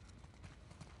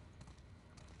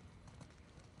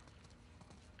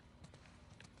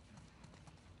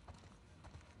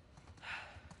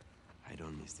 I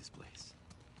don't miss this place.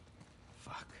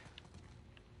 Fuck.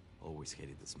 Always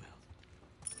hated the smell.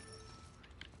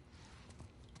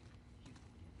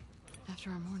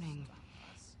 After our morning,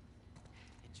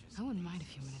 I wouldn't mind a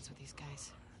few minutes with these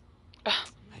guys.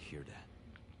 I hear that.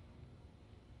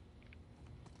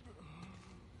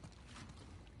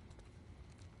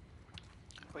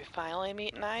 We finally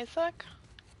meeting Isaac?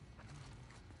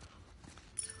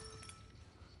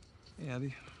 Hey,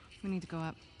 Abby. We need to go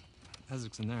up.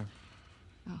 Isaac's in there.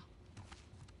 Oh.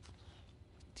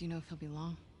 Do you know if he'll be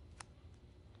long?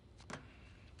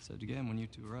 Said again when you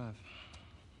two arrive.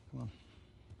 Come on.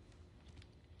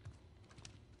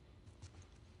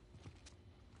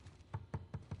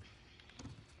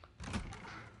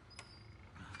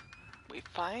 We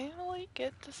finally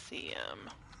get to see him.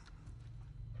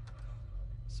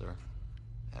 Sir,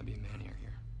 Abby and Manny are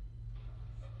here.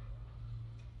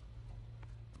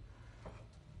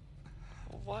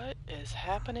 What is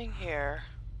happening here?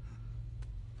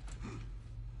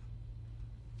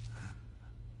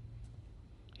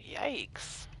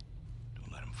 Yikes.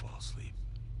 Don't let him fall asleep.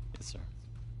 Yes, sir.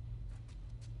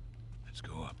 Let's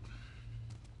go up.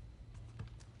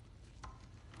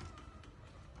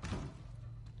 I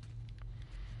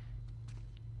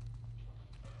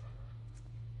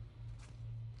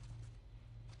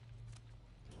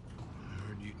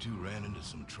heard you two ran into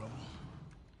some trouble.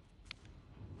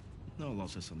 No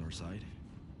losses on our side.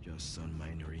 Just some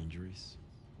minor injuries.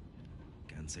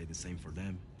 Can't say the same for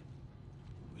them.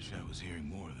 Wish I was hearing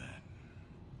more of that.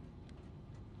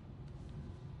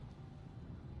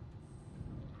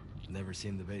 Never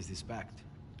seen the base this packed.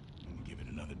 Give it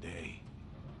another day.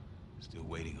 Still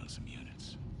waiting on some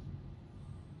units.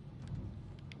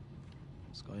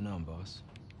 What's going on, boss?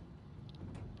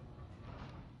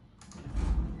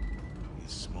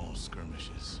 These small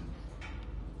skirmishes.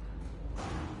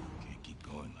 Can't keep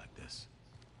going like this.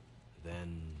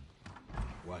 Then...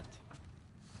 what?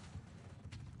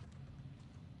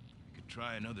 We could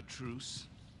try another truce.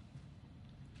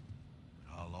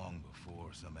 How long before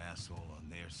some asshole on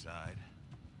their side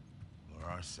or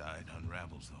our side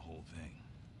unravels the whole thing?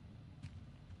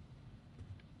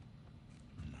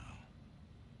 No.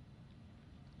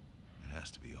 It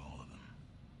has to be all of them.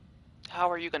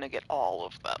 How are you gonna get all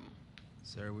of them?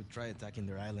 Sir, we try attacking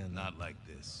their island. Not like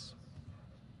this.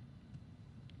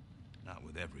 Not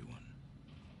with everyone.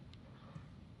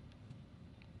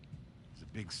 There's a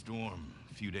big storm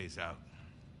a few days out.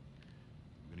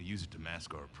 We're gonna use it to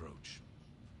mask our approach.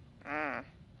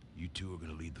 You two are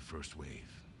gonna lead the first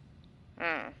wave.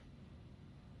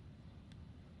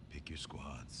 Pick your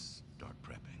squads. Start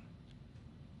prepping.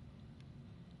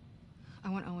 I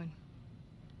want Owen.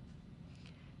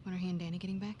 When are he and Danny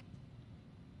getting back?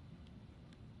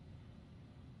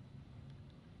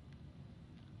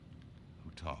 Who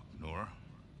talked, Nora?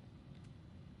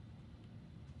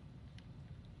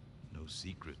 No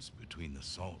secrets between the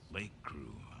Salt Lake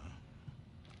crew, huh?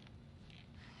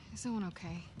 Is Owen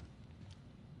okay?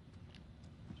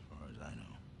 As far as I know.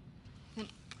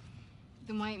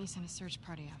 Then why didn't you send a search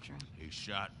party after him? He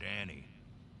shot Danny.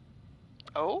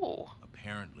 Oh.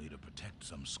 Apparently to protect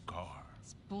some scar.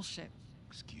 It's bullshit.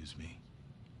 Excuse me?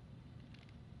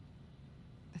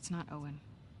 That's not Owen.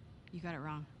 You got it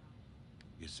wrong.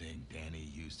 You're saying Danny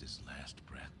used his last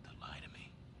breath to lie to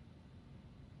me?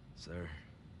 Sir,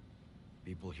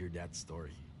 people hear that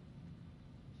story.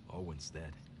 Owen's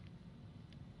dead.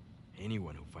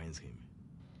 Anyone who finds him,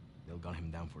 they'll gun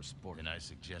him down for sport. Then I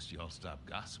suggest you all stop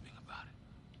gossiping about it.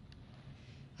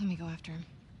 Let me go after him.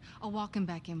 I'll walk him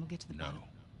back in. We'll get to the No. bottom.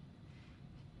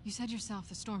 You said yourself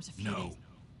the storm's a few No. days.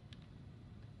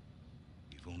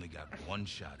 You've only got one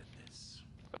shot at this.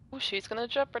 Oh, she's gonna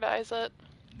jeopardize it.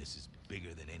 And this is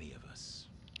bigger than any of us.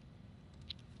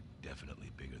 Definitely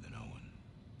bigger than Owen.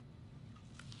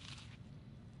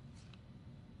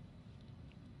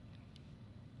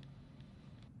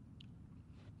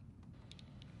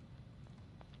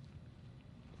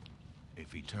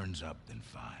 If he turns up, then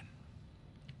fine.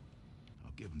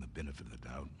 I'll give him the benefit of the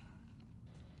doubt.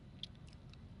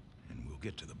 And we'll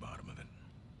get to the bottom of it.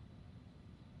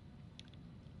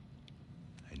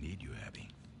 I need you, Abby.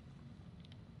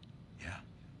 Yeah?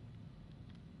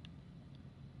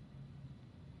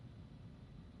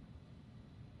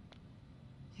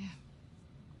 Yeah.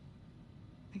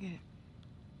 I get it.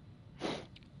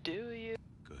 Do you?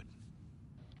 Good.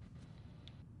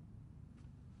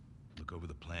 Look over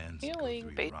the plans. And go Feeling through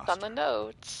your based roster. on the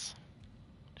notes.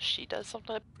 She does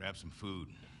something. Grab some food.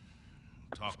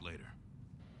 We'll talk later.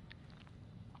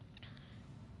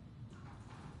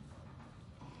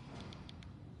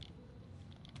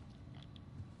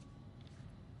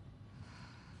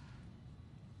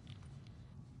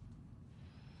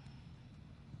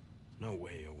 No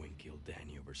way Owen killed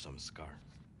Danny over some scar,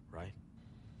 right?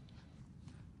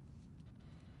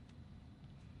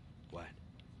 What?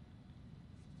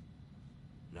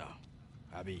 No.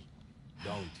 Abby,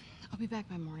 don't. I'll be back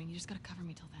by morning. You just gotta cover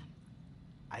me till then.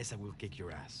 Isaac will kick your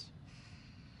ass.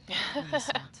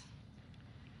 Assault.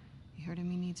 You heard him,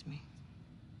 he needs me.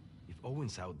 If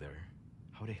Owen's out there,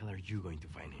 how the hell are you going to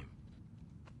find him?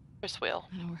 Chris will.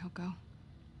 I know where he'll go.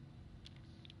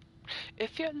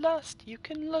 If you're lost, you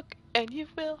can look and you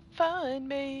will find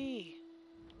me.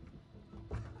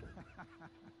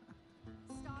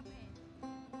 Stop it.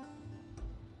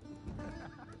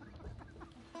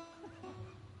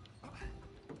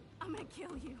 I'm gonna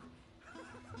kill you.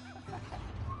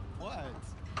 What?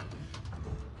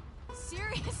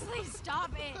 Seriously,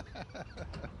 stop it.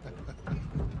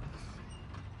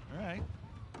 All right.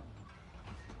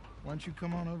 Why don't you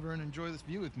come on over and enjoy this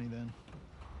view with me then?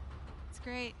 It's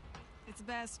great. It's the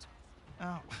best.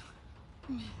 Oh.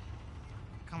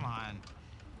 Come on.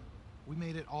 We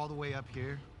made it all the way up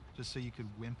here just so you could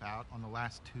wimp out on the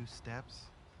last 2 steps?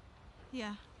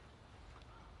 Yeah.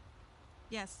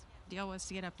 Yes, deal was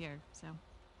to get up here, so.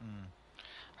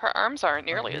 Her arms aren't All right,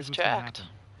 nearly here's as what's gonna jacked.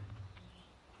 happen.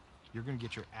 You're gonna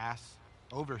get your ass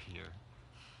over here,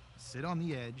 sit on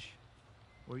the edge,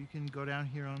 or you can go down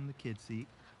here on the kid seat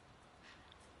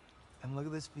and look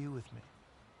at this view with me.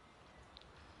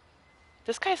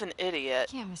 This guy's an idiot.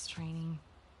 Can't miss training.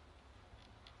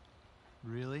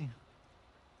 Really?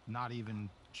 Not even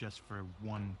just for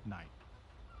one night?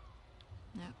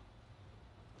 No.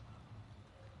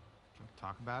 Can we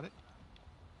talk about it?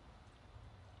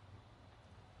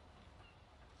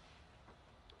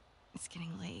 It's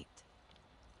getting late.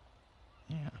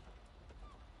 Yeah.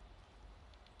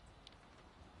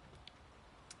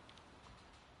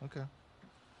 Okay.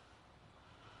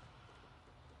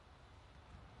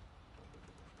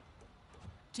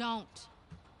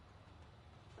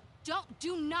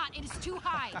 Do not. It is too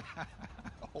high.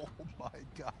 Oh my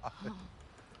God.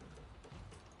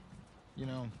 You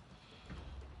know,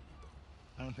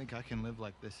 I don't think I can live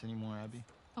like this anymore, Abby.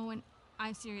 Owen,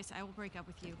 I'm serious. I will break up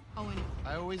with you. Owen.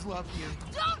 I always loved you.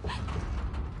 Don't!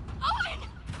 Owen!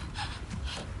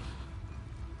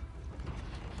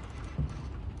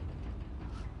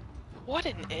 What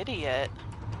an idiot.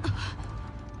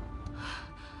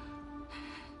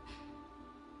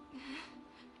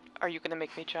 Are you gonna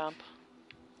make me jump?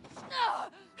 Yeah.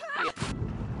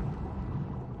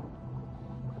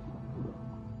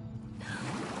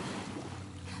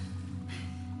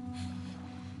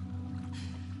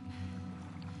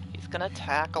 He's gonna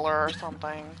tackle her or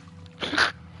something.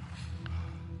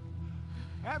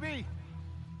 Abby!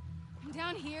 I'm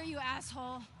down here, you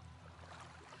asshole.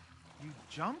 You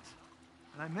jumped?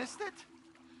 And I missed it?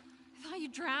 I thought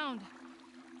you drowned.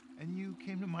 And you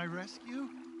came to my rescue?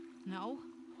 No.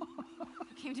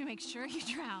 I came to make sure you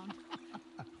drowned.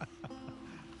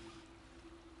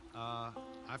 I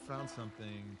found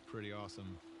something pretty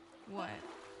awesome. What?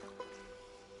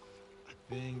 I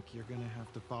think you're gonna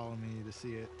have to follow me to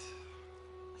see it.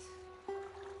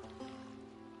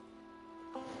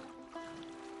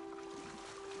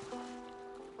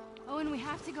 Owen, we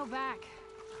have to go back.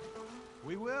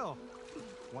 We will.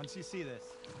 Once you see this.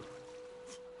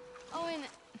 Owen,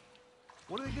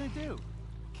 What are they gonna do?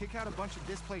 Kick out a bunch of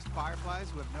displaced fireflies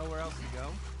who have nowhere else to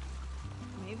go?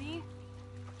 maybe?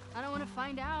 I don't want to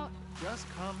find out. Just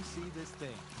come see this thing.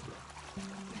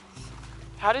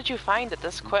 How did you find it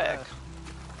this quick?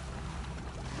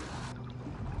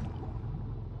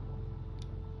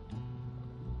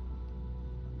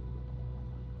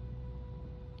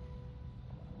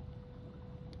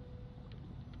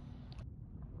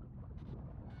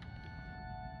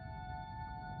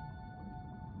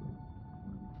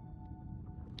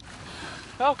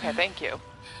 Okay, thank you.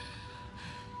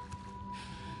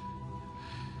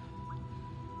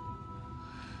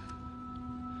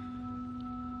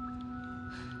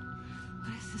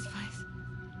 What is this place?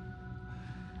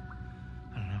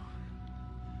 I don't know.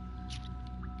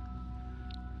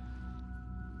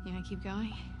 You gonna keep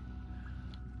going?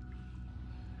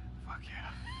 Fuck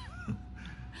yeah.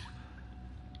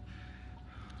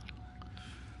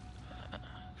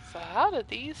 So how did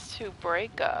these two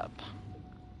break up?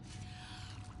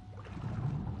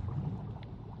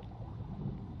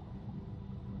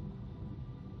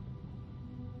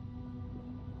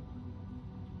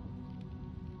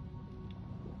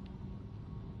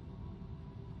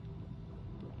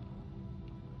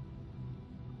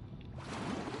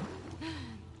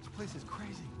 This place is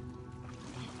crazy.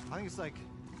 I think it's like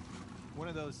one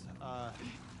of those,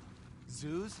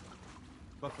 zoos,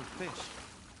 but for fish.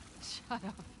 Shut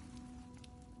up.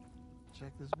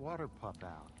 Check this water pup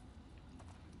out.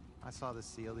 I saw this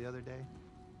seal the other day.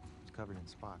 It's covered in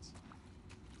spots.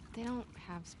 They don't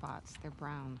have spots. They're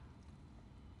brown.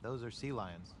 Those are sea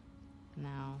lions.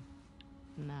 No.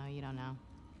 No, you don't know.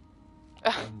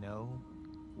 I know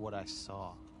what I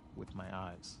saw with my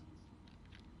eyes.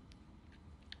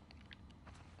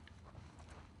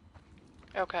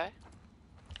 Okay.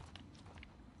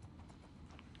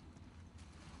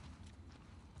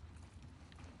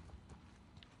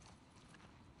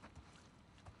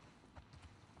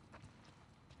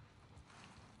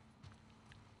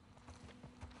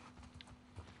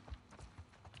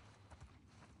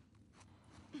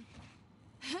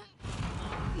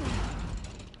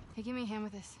 Hey, give me a hand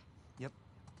with this. Yep.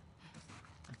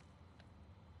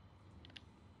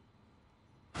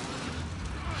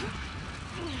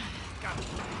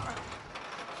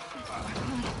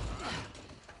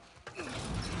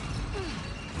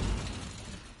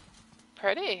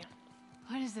 Pretty.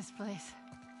 What is this place?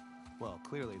 Well,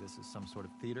 clearly this is some sort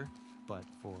of theater, but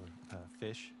for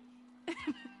fish.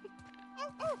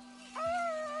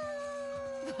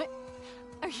 What?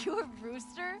 Are you a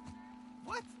rooster?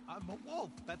 What? I'm a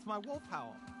wolf. That's my wolf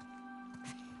howl.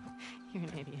 You're an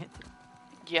idiot.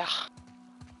 Yeah.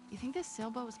 You think this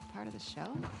sailboat was part of the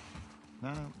show?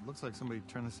 No, looks like somebody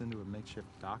turned this into a makeshift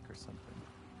dock or something.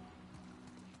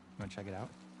 You wanna check it out?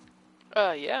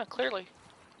 Yeah, clearly.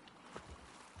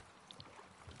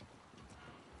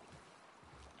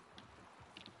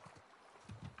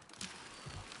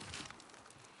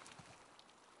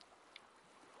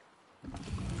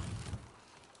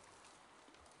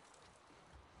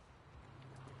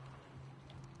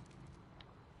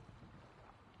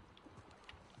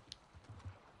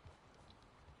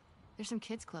 There's some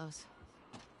kids' clothes.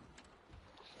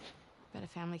 Bet a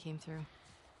family came through.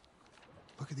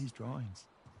 Look at these drawings.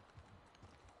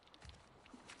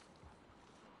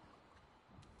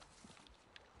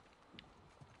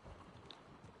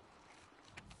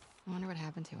 I wonder what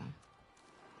happened to him.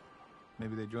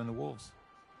 Maybe they joined the wolves.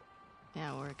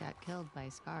 Yeah, or got killed by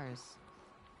scars.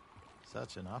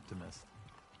 Such an optimist.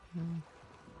 Hmm.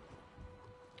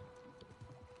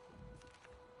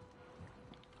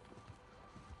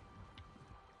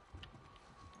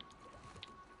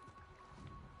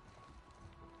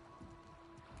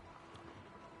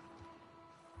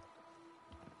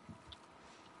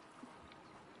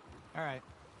 All right,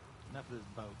 enough of this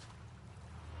boat.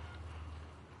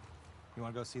 You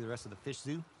want to go see the rest of the fish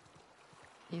zoo?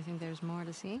 You think there's more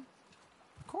to see?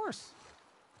 Of course.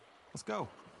 Let's go.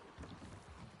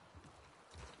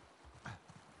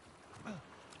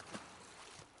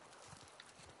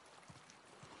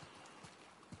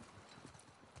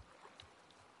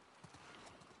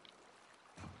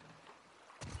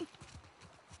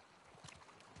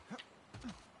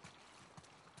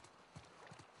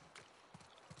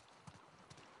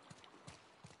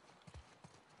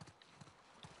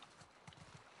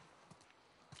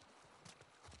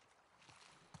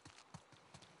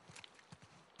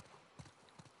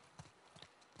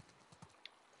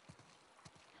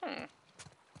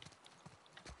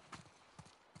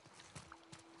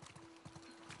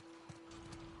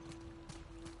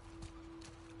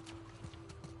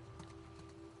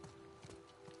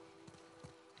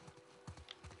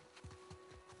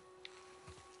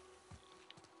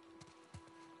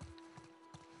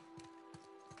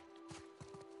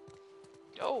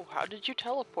 Oh, how did you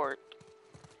teleport?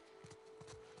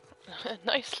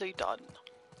 Nicely done.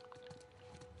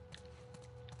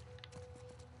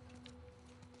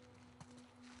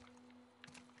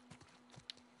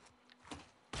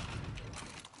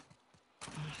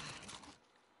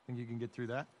 Think you can get through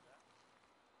that?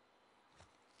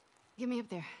 Get me up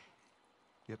there.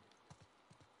 Yep.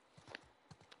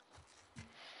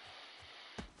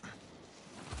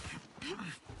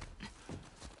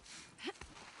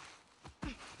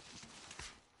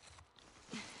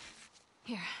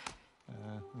 Here.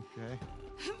 Okay.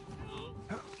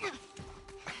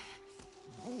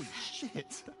 Holy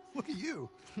shit! Look at you.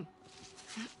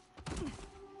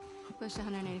 Pushed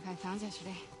 185 pounds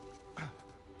yesterday.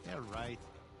 Yeah, right.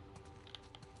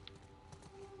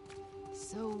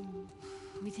 So,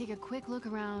 we take a quick look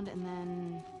around and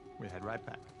then... We head right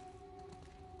back.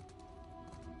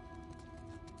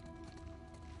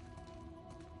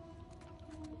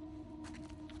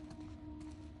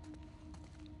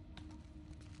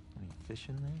 Any fish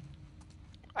in there?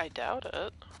 I doubt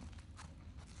it.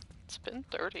 It's been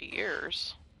 30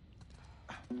 years.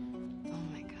 Oh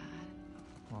my god.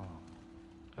 Oh,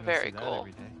 I don't Very see that cool.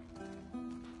 every day.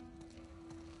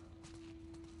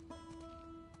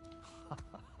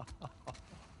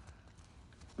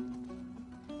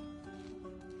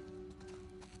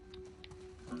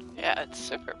 Yeah, it's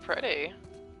super pretty.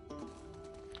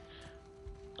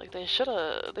 Like this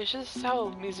is how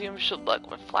museums should look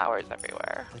with flowers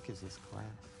everywhere. What is this glass?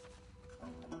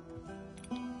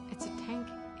 It's a tank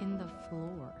in the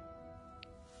floor.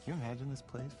 Can you imagine this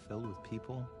place filled with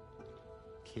people?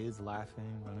 Kids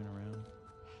laughing, running around.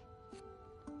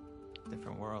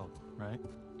 Different world, right?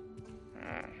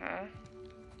 Mm-hmm.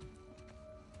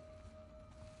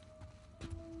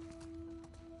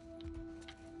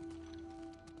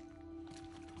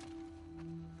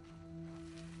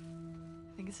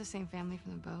 I think it's the same family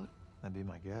from the boat. That'd be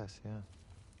my guess, yeah.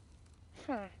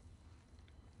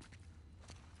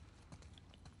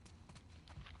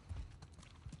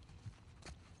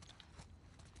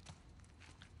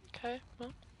 Okay,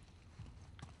 well.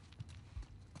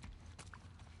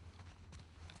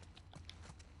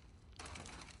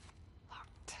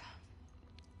 Locked.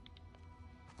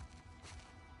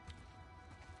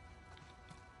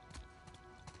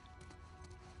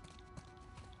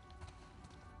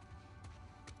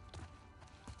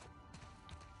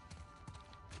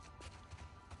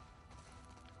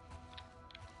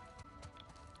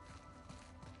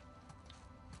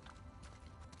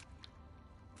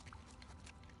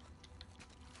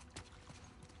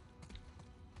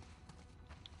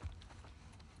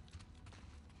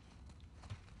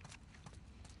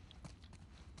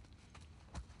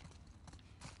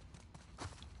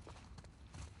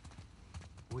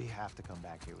 We have to come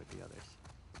back here with the others.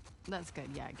 That's good,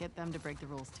 yeah. Get them to break the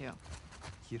rules, too.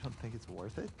 You don't think it's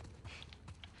worth it?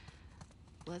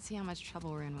 Let's see how much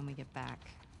trouble we're in when we get back.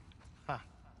 Ha.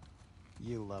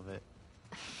 You love it.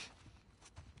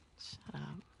 Shut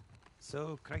up.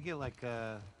 So, could I get like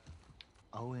a...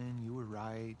 Owen, you were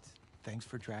right. Thanks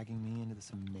for dragging me into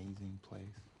this amazing place.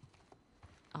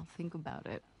 I'll think about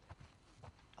it.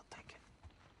 I'll take it.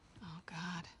 Oh,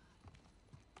 God.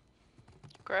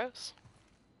 Gross.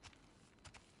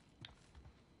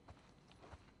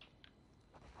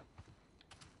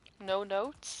 No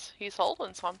notes? He's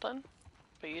holding something.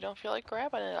 But you don't feel like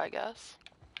grabbing it, I guess.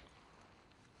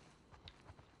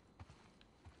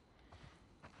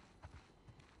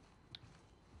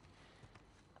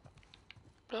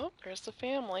 Oh, there's the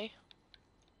family.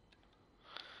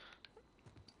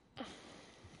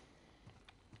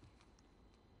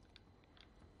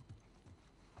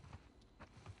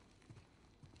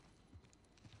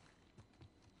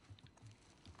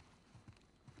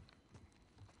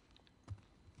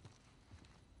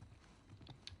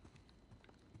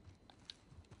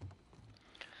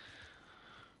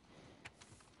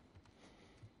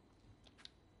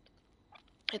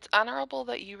 It's honorable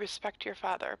that you respect your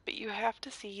father, but you have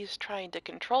to see he's trying to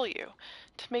control you,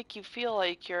 to make you feel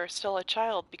like you're still a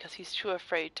child because he's too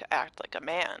afraid to act like a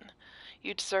man.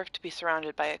 You deserve to be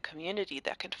surrounded by a community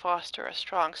that can foster a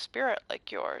strong spirit like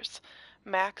yours.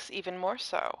 Max even more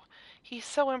so. He's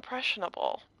so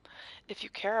impressionable. If you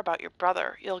care about your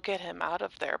brother, you'll get him out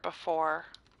of there before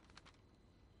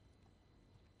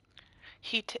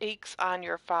he takes on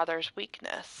your father's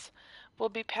weakness. We'll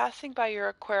be passing by your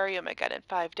aquarium again in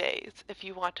 5 days. If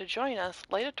you want to join us,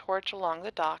 light a torch along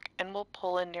the dock and we'll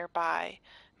pull in nearby.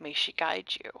 May she guide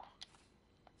you.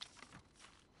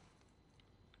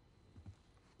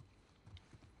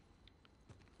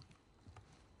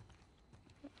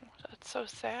 That's so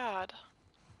sad.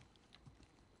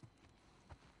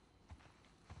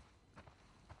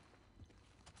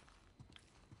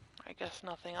 I guess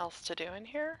nothing else to do in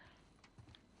here?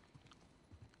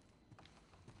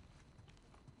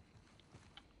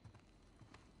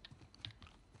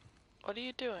 What are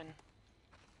you doing?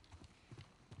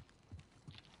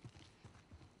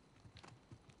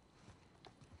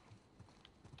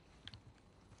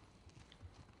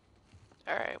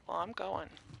 Alright, well, I'm going.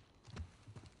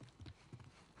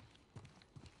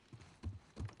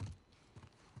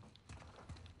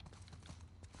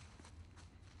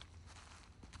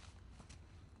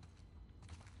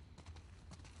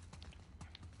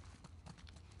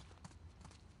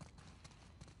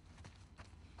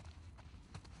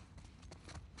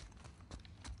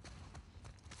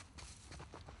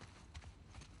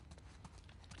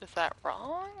 Is that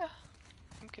wrong?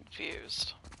 I'm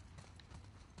confused.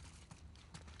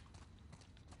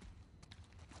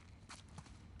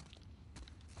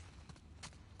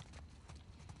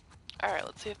 Alright,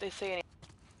 let's see if they say anything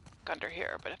under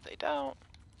here, but if they don't...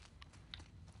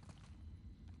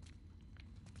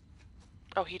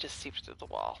 Oh, he just seeped through the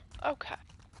wall. Okay.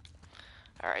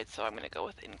 Alright, so I'm gonna go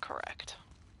with incorrect.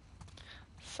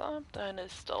 Something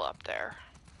is still up there.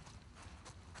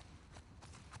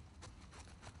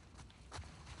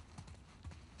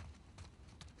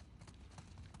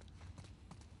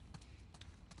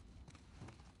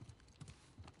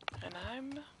 And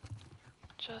I'm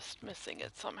just missing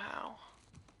it somehow.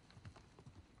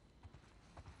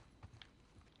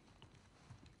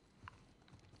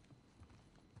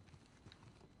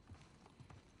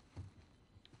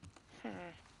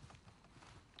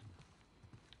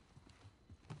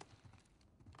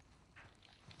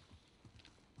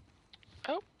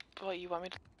 Oh, well, you want me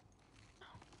to...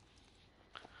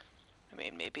 I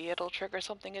mean, maybe it'll trigger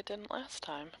something it didn't last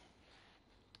time.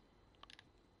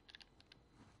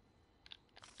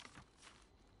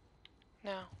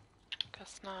 No,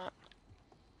 guess not.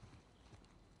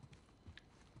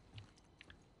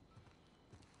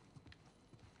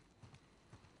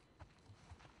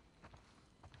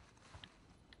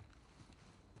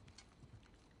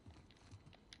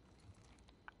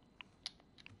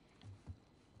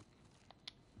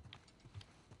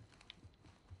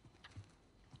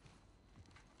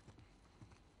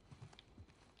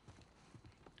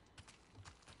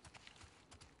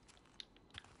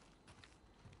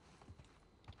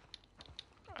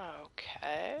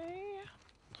 Okay.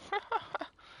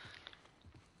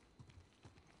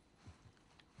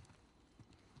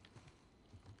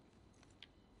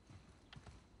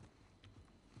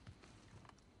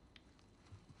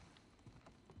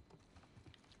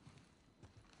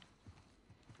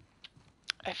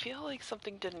 I feel like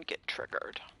something didn't get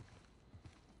triggered.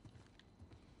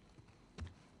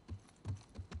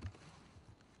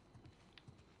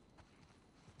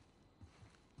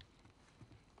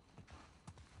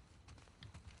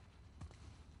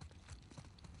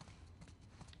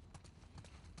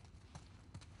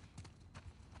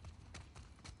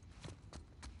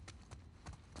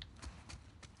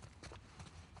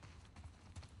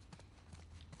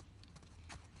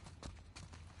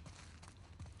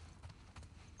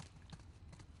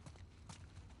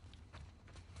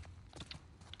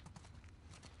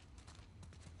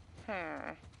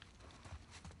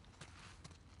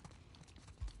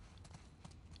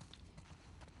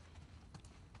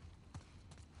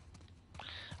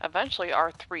 Eventually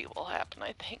R3 will happen,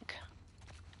 I think.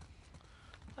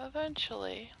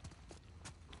 Eventually.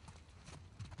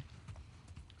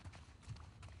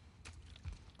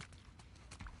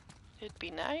 It'd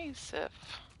be nice if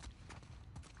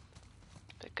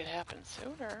it could happen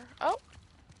sooner. Oh!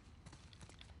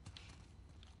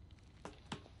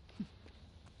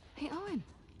 Hey, Owen.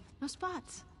 No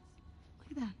spots.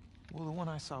 Look at that. Well, the one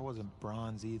I saw wasn't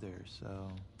bronze either, so...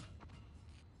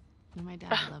 No, my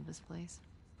dad would love this place.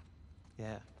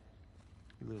 Yeah.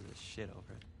 He loses his shit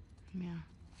over it. Yeah.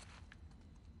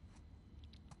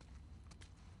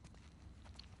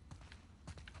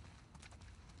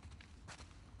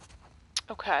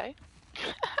 Okay.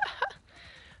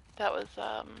 That was,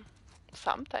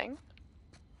 something.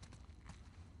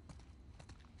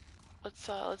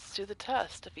 Let's do the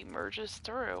test. If he merges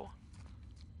through.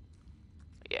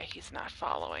 Yeah, he's not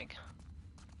following.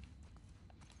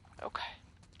 Okay.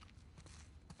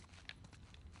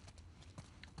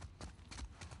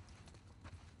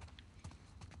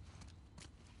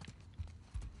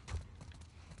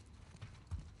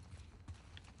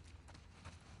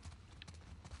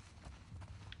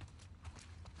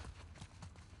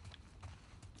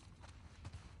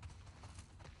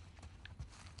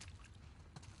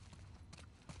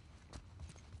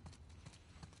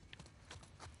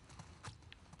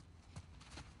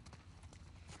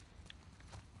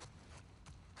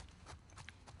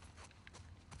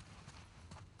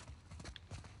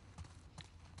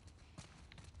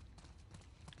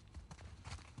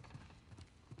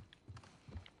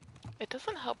 It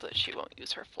doesn't help that she won't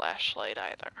use her flashlight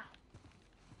either.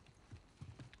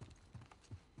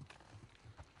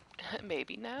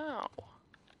 Maybe now.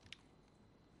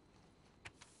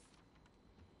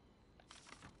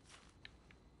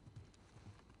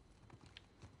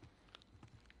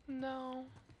 No.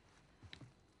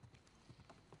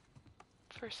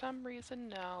 For some reason,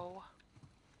 no.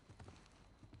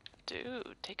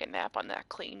 Dude, take a nap on that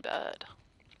clean bed.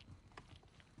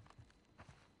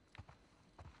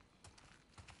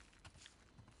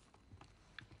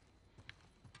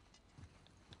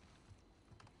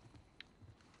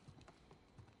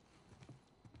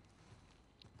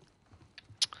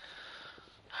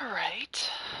 Alright.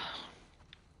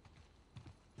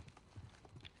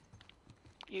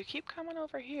 You keep coming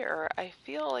over here. I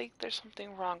feel like there's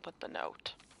something wrong with the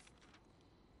note.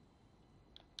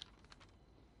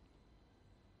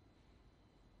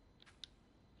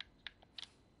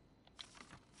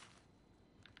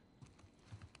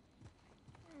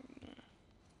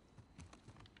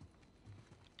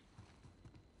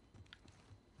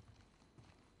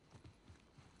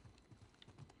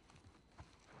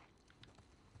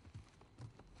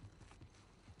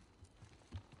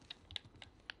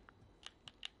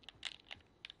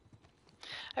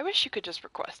 I wish you could just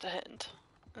request a hint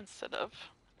instead of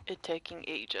it taking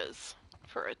ages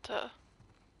for it to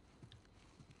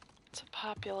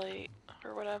populate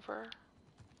or whatever.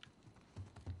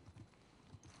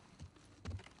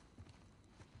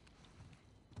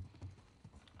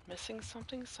 Missing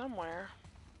something somewhere.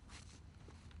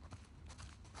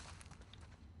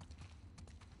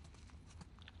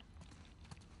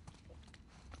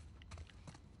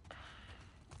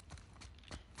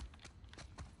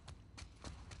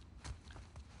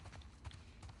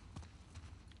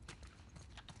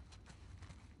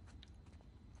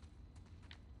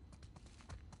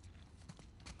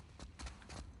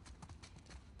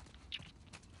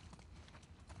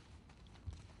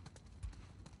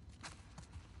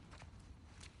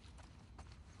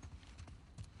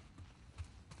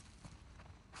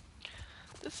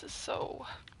 This is so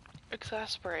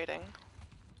exasperating.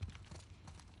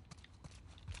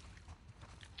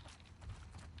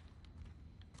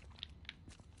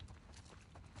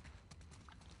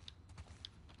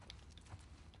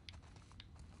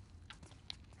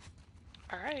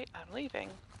 Alright, I'm leaving.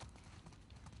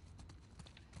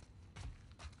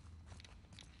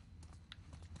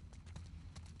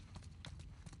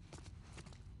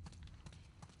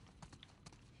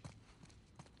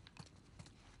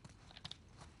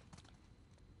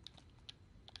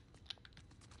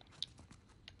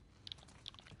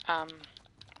 I'm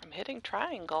hitting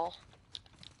triangle.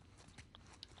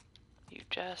 You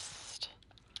just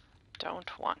don't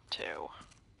want to.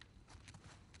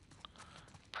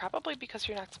 Probably because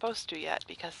you're not supposed to yet,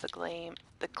 because the game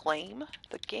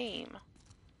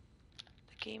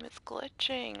is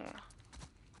glitching.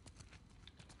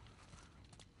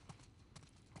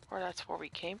 Or that's where we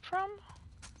came from?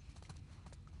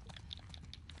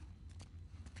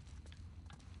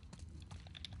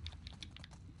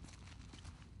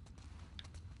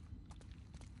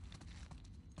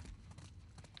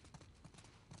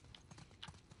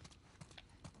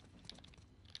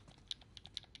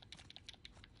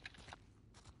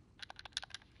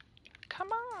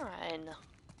 Come on.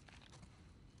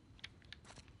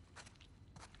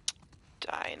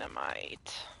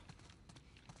 Dynamite.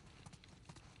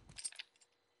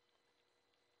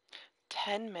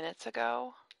 10 minutes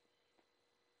ago?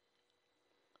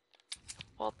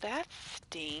 Well, that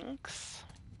stinks.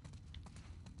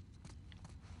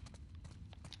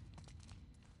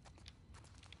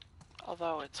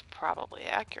 Although it's probably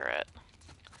accurate.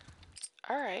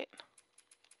 Alright.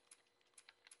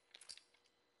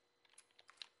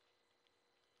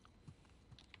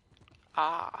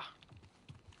 Ah.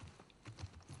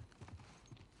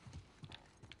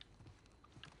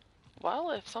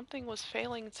 Well, if something was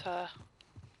failing to...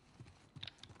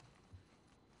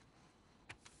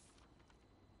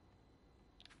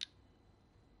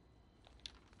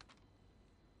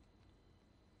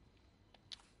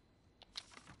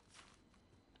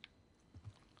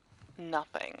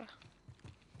 Nothing.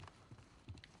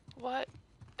 What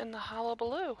in the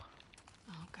hullabaloo?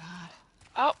 Oh, God.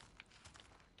 Oh!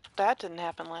 That didn't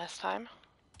happen last time.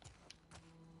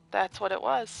 That's what it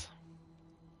was.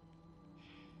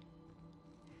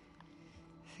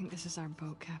 I think this is our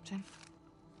boat, Captain.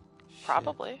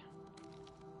 Probably.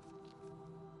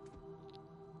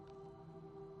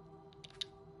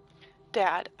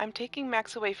 Dad, I'm taking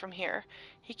Max away from here.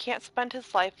 He can't spend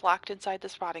his life locked inside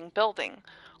this rotting building.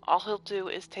 All he'll do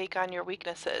is take on your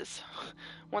weaknesses.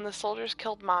 When the soldiers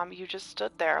killed Mom, you just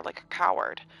stood there like a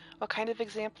coward. What kind of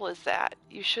example is that?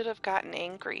 You should have gotten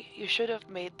angry. You should have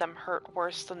made them hurt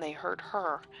worse than they hurt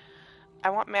her. I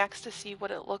want Max to see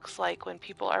what it looks like when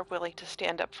people are willing to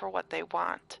stand up for what they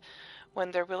want,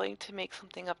 when they're willing to make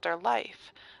something of their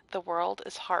life. The world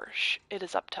is harsh. It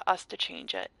is up to us to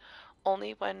change it.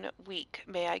 Only when weak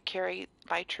may I carry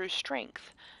my true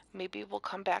strength. Maybe we'll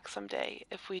come back someday.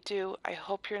 If we do, I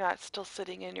hope you're not still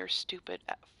sitting in your stupid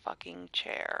fucking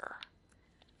chair.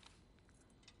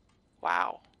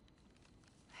 Wow.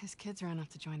 His kids are enough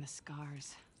to join the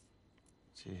Scars.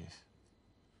 Jeez.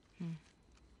 Hmm.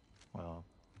 Well,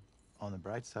 on the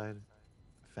bright side,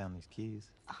 I found these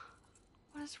keys.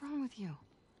 What is wrong with you?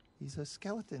 He's a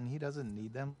skeleton. He doesn't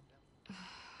need them.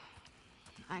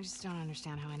 I just don't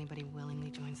understand how anybody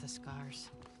willingly joins the Scars.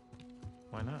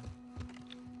 Why not?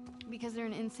 Because they're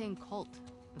an insane cult.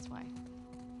 That's why.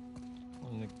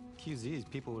 Well, in the QZs,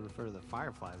 people would refer to the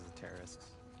Fireflies as terrorists.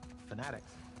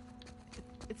 Fanatics.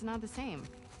 It's not the same.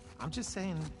 I'm just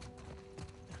saying...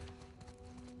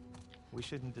 we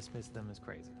shouldn't dismiss them as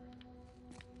crazy.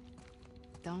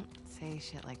 Don't say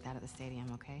shit like that at the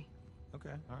stadium, okay?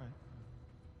 Okay, alright.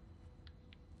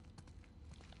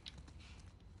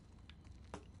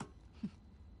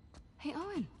 Hey,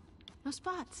 Owen. No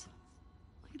spots.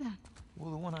 Look at that.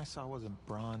 Well, the one I saw wasn't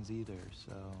bronze either,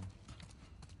 so...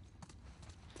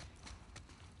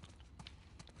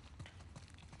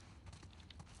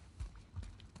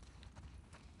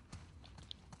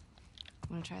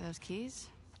 Wanna try those keys?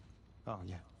 Oh,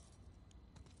 yeah.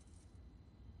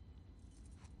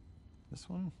 This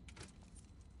one?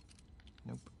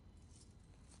 Nope.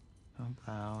 How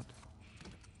about...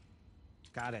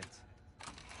 Got it.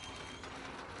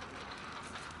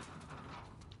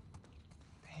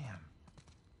 Damn.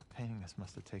 Painting this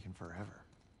must have taken forever.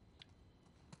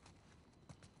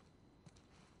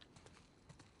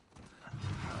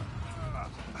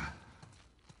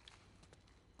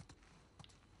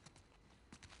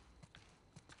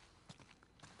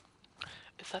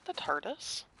 Is that the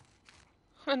TARDIS?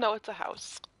 No, it's a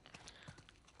house.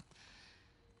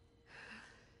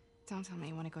 Don't tell me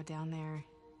you want to go down there.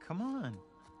 Come on.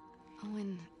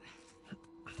 Owen.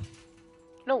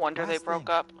 No wonder they Last broke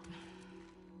thing. up.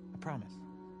 I promise.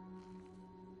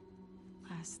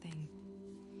 Last thing.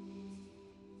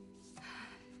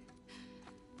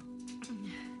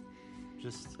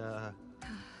 Just,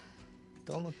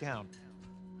 don't look down.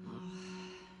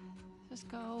 Just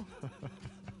go.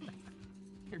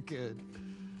 You're good.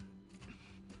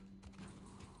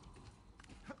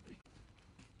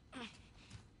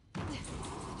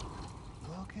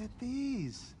 Look at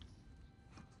these.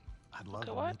 I'd love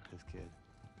to meet this kid.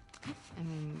 I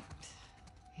mean,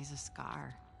 he's a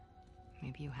scar.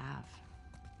 Maybe you have.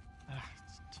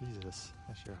 Jesus,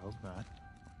 I sure hope not.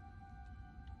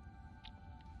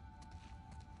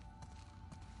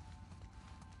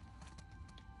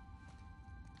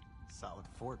 Solid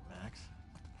fort, Max.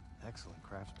 Excellent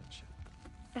craftsmanship.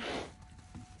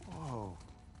 Whoa.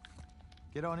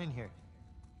 Get on in here.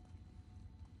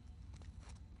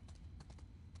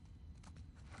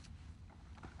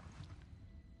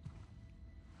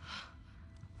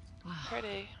 Wow.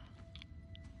 Pretty.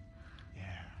 Yeah.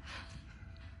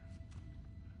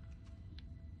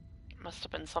 Must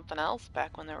have been something else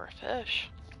back when there were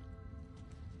fish.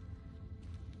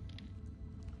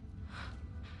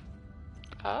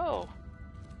 Oh.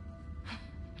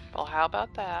 Well, how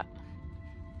about that?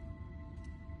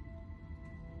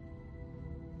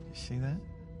 You see that?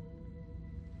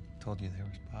 Told you they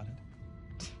were spotted.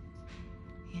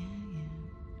 Yeah.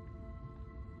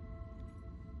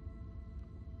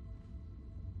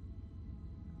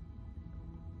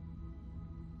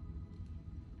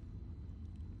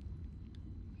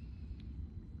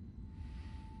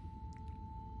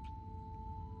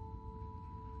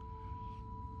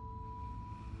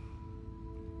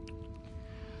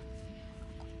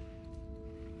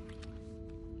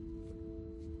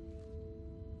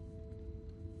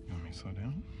 You want me to slow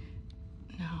down?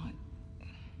 No.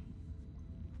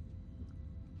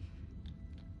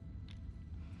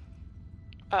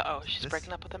 Uh-oh, she's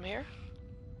breaking up with him here?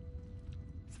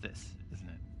 It's this, isn't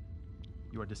it?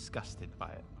 You are disgusted by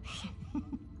it.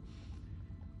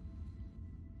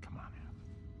 Come on, Ab.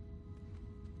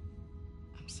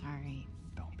 I'm sorry.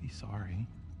 Don't be sorry.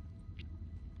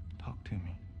 Talk to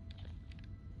me.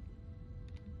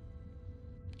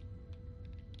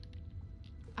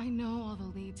 I know all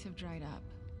the leads have dried up.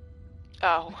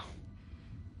 Oh.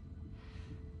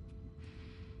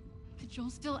 But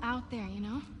Joel's still out there, you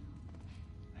know?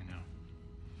 I know.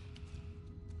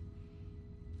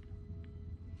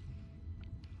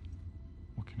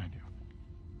 What can I do?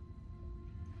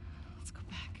 Let's go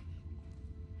back.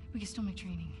 We can still make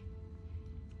training.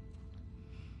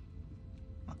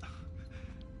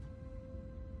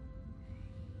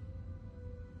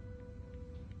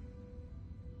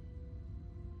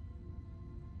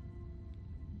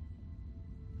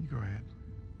 You go ahead.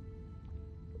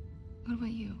 What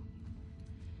about you?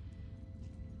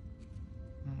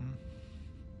 I'm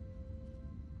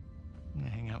gonna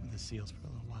hang out with the seals for a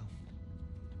little while.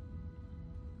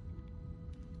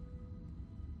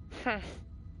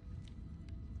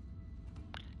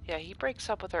 Yeah, he breaks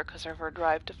up with her because of her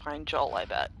drive to find Joel, I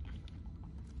bet.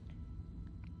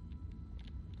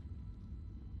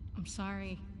 I'm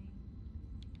sorry.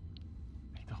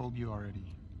 I told you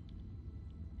already.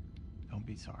 Don't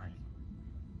be sorry.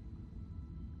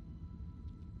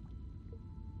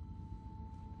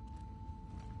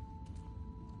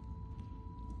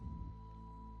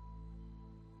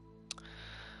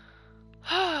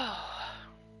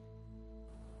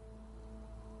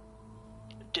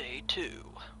 Day 2.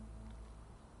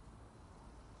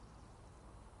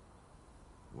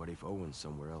 What if Owen's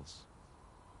somewhere else?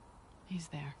 He's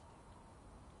there.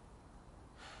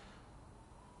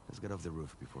 Let's get off the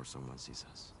roof before someone sees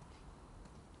us.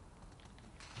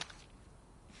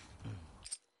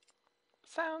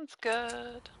 Sounds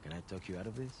good. Can I talk you out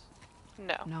of this?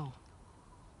 No. No.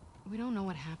 We don't know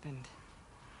what happened.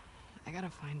 I gotta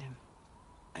find him.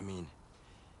 I mean,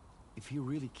 if he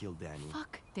really killed Danny...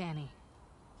 Fuck Danny.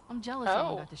 I'm jealous that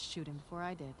you Oh. got to shoot him before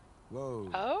I did. Whoa.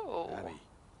 Oh. Abby.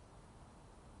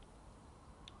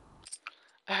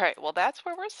 Alright, well that's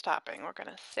where we're stopping. We're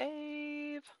gonna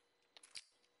save.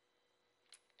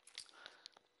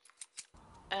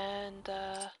 And,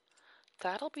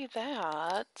 that'll be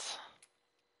that.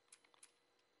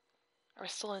 Are we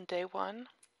still in day 1?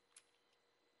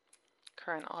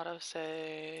 Current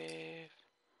autosave.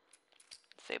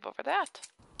 Save over that.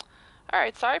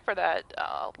 Alright, sorry for that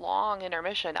long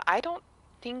intermission. I don't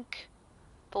think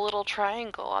the little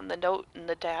triangle on the note in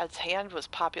the dad's hand was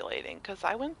populating, because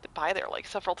I went by there like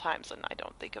several times and I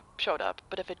don't think it showed up.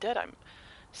 But if it did, I'm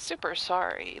super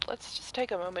sorry. Let's just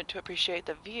take a moment to appreciate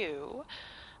the view.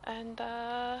 And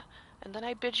then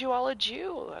I bid you all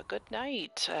adieu. A good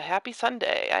night. A happy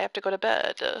Sunday. I have to go to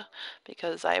bed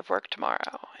because I have work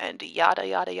tomorrow. And yada,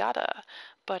 yada, yada.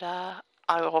 But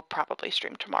I will probably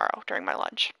stream tomorrow during my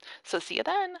lunch. So see you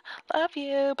then. Love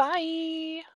you.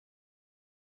 Bye.